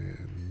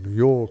New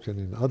York and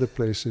in other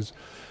places.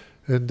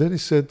 And then he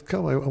said,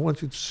 come, I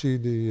want you to see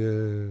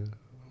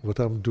what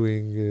I'm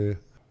doing.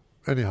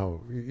 Anyhow,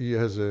 he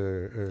has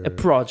A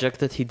project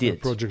that he did. A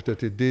project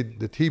that he did,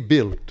 that he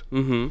built.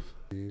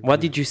 What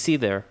did you see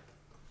there?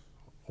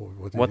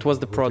 What was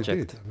the he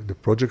project? did. I mean, the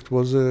project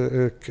was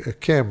a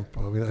camp.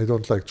 I mean, I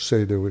don't like to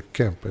say the word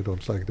camp. I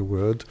don't like the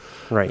word.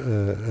 Right.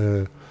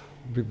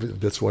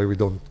 That's why we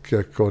don't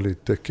call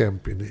it a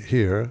camp in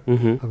here.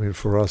 I mean,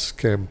 for us,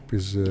 camp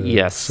is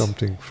Yes.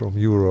 something from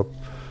Europe.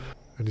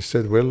 And he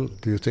said, well,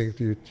 do you think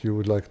you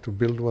would like to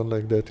build one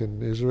like that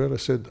in Israel? I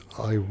said,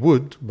 I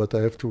would, but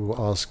I have to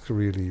ask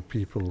really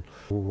people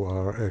who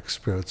are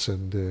experts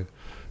and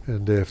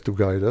they have to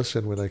guide us.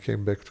 And when I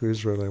came back to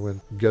Israel, I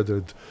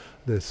gathered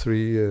the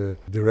three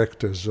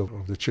directors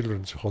of the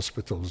children's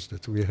hospitals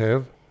that we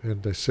have.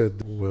 And I said,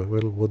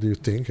 well, what do you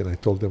think? And I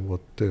told them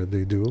what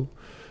they do.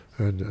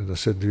 And I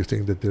said, do you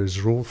think that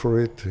there's room for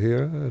it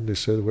here? And they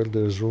said, well,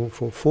 there's room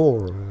for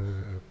 4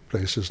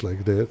 places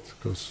like that,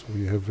 because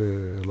we have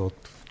a lot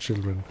of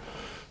children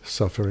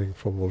suffering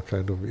from all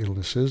kind of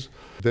illnesses.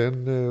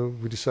 Then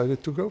we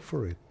decided to go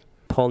for it.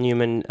 Paul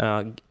Newman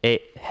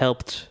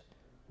helped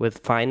with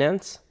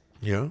finance.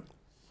 Yeah.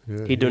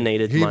 He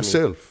donated money. He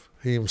himself.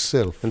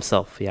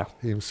 Yeah.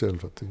 He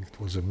himself, I think it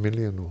was $1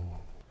 million.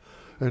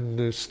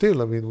 And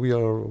still, I mean, we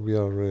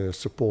are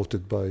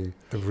supported by,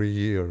 every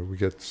year we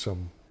get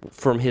some...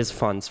 From his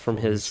funds, from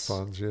his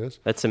funds, yes.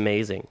 That's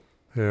amazing.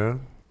 Yeah.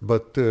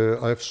 But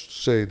I have to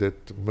say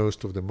that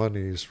most of the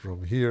money is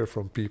from here,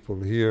 from people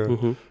here,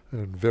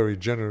 and very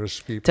generous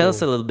people. Tell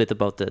us a little bit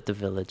about the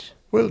village.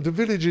 Well, the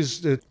village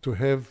is to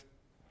have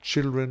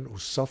children who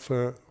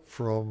suffer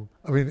from.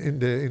 I mean, in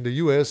the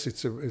U.S.,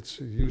 it's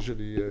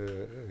usually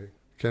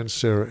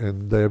cancer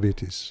and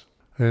diabetes,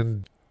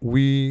 and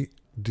we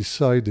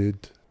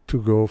decided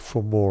to go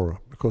for more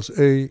because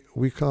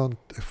we can't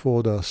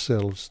afford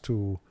ourselves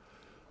to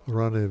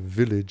run a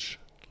village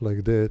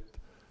like that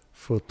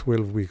for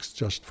 12 weeks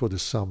just for the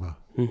summer,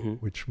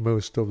 which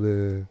most of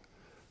the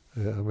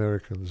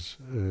Americans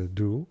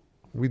do.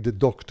 With the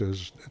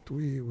doctors that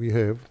we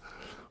have,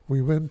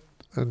 we went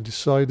and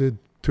decided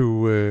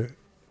to,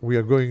 we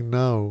are going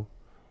now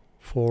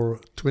for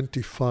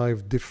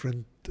 25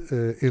 different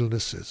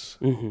illnesses.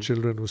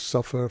 Children who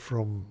suffer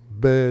from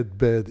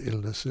bad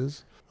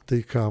illnesses,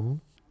 they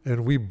come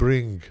and we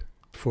bring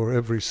for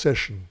every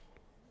session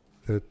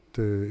that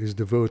is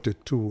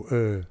devoted to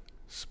a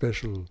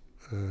special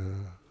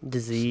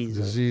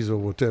disease or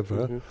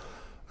whatever,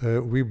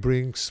 we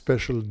bring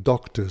special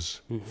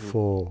doctors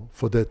for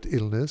that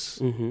illness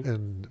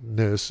and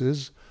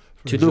nurses.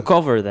 To look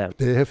over them.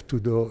 They have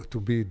to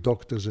be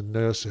doctors and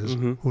nurses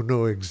who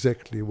know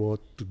exactly what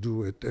to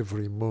do at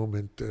every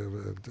moment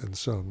and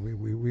so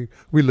on.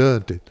 We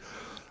learned it.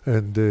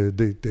 And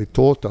they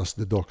taught us,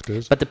 the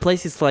doctors. But the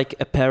place is like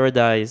a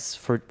paradise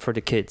for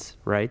the kids,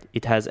 right?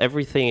 It has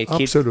everything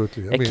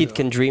a kid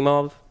can dream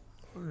of.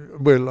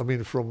 Well, I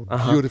mean, from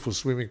beautiful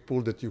swimming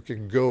pool that you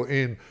can go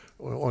in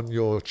on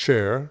your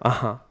chair,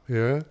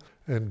 yeah,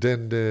 and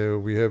then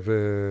we have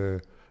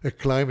a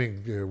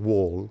climbing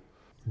wall.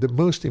 The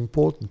most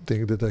important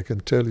thing that I can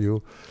tell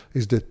you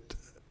is that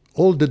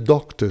all the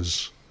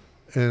doctors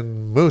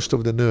and most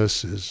of the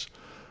nurses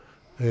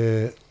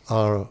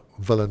are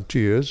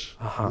volunteers.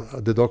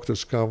 The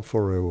doctors come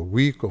for a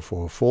week or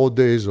for 4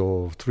 days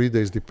or 3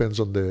 days, depends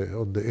on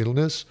the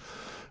illness,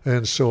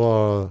 and so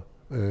are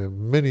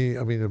many.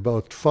 I mean,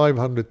 about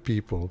 500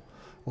 people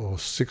or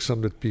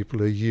 600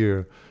 people a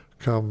year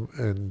come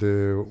and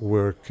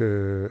work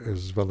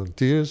as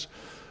volunteers,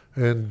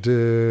 and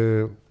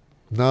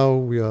now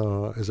we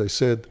are, as I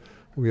said,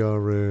 we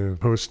are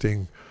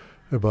hosting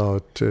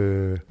about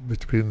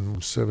between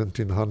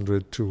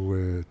 1,700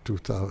 to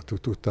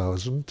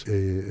 2,000 a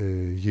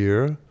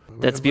year.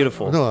 That's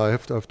beautiful. No, I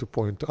have to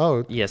point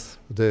out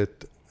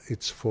that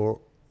it's for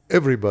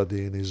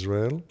everybody in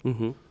Israel.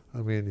 I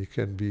mean, it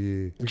can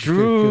be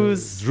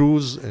Druze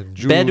and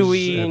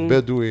Jews and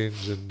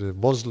Bedouins and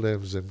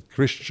Muslims and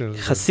Christians.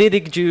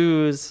 Hasidic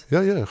Jews.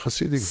 Yeah,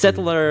 Hasidic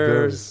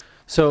settlers. Jews.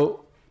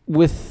 So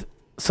with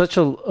such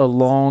a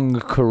long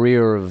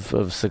career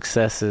of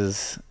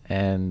successes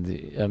and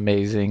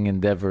amazing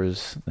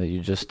endeavors that you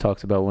just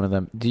talked about, one of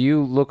them, do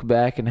you look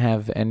back and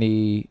have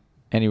any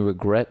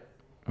regret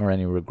or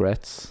any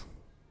regrets?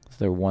 Is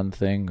there one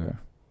thing or?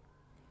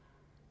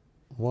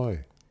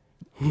 Why?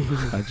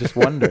 I just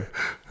wonder.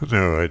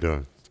 No, I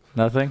don't.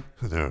 Nothing?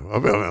 No,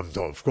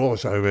 of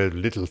course I had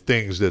little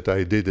things that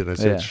I did, and I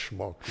said, Yeah.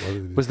 "Schmuck."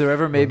 Was there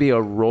ever maybe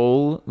a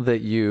role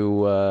that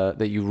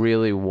you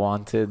really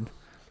wanted,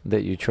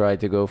 that you tried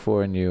to go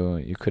for and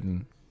you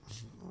couldn't?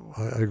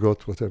 I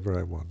got whatever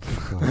I want.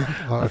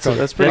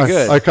 That's pretty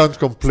good. I can't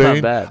complain.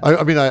 It's not bad.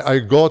 I mean, I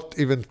got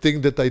even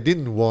things that I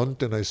didn't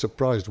want, and I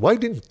surprised. Why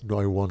didn't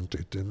I want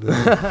it? And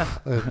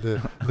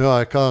no,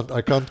 I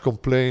can't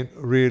complain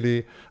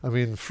really. I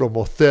mean, from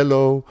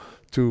Othello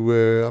to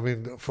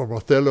from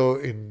Othello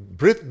in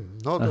Britain,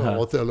 not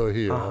Othello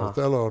here.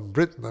 Othello in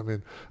Britain. I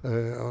mean,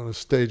 on a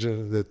stage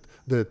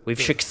that With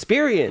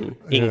Shakespearean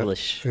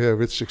English. Yeah,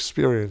 with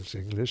Shakespearean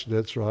English.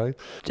 That's right.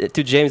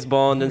 To James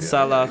Bond and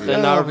Salah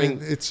and Irving.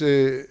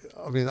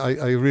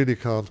 I really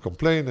can't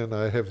complain, and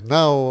I have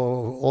now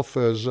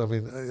offers.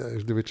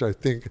 Which I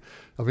think.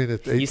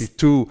 At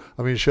 82,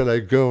 shall I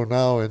go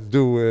now and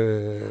do?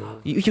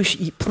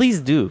 Please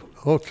do.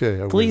 Okay,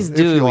 I please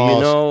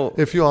will.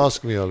 Do. If you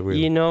ask me, I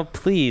will.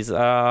 Please.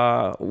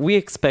 We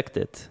expect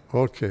it.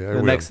 Okay, I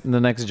will.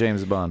 The next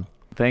James Bond.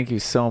 Thank you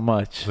so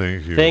much.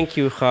 Thank you. Thank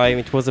you, Chaim.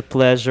 It was a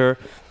pleasure.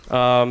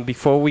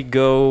 Before we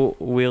go,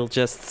 we'll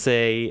just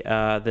say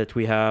that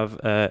we have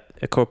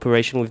a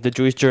cooperation with the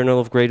Jewish Journal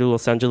of Greater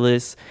Los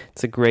Angeles.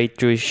 It's a great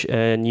Jewish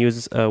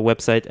news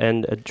website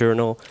and a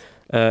journal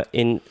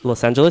in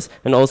Los Angeles.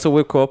 And also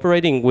we're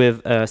cooperating with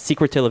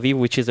Secret Tel Aviv,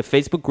 which is a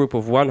Facebook group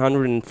of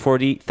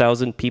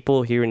 140,000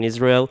 people here in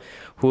Israel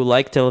who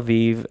like Tel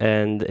Aviv,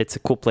 and it's a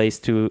cool place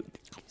to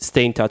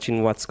stay in touch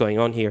in what's going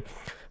on here.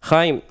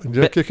 Chaim,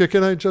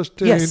 can I just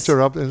yes,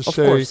 interrupt and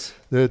say course.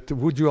 that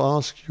would you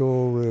ask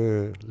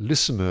your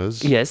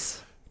listeners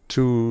yes,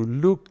 to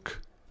look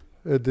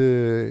at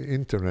the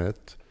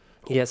internet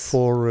yes,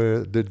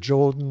 for the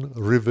Jordan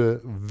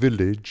River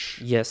Village?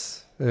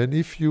 yes. And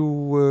if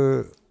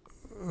you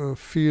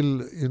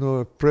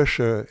feel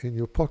pressure in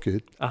your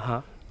pocket,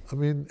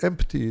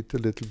 empty it a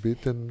little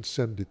bit and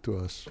send it to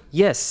us.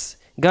 Yes,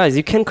 guys,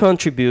 you can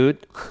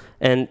contribute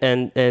and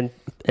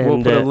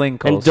we'll put a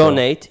link and also.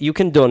 donate. You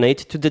can donate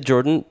to the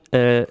Jordan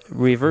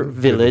River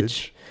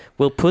Village.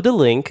 We'll put a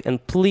link,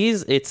 and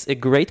please, it's a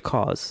great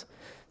cause,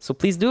 so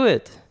please do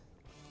it.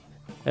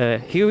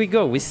 Here we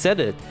go. We said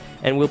it,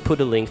 and we'll put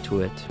a link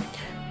to it.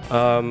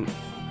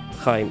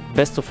 Chaim,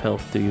 best of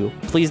health to you.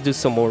 Please do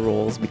some more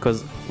roles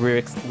because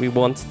we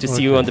want to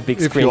see you on the big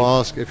screen.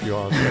 If you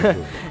ask.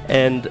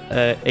 And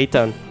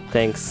Eitan,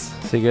 thanks.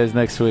 See you guys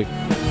next week.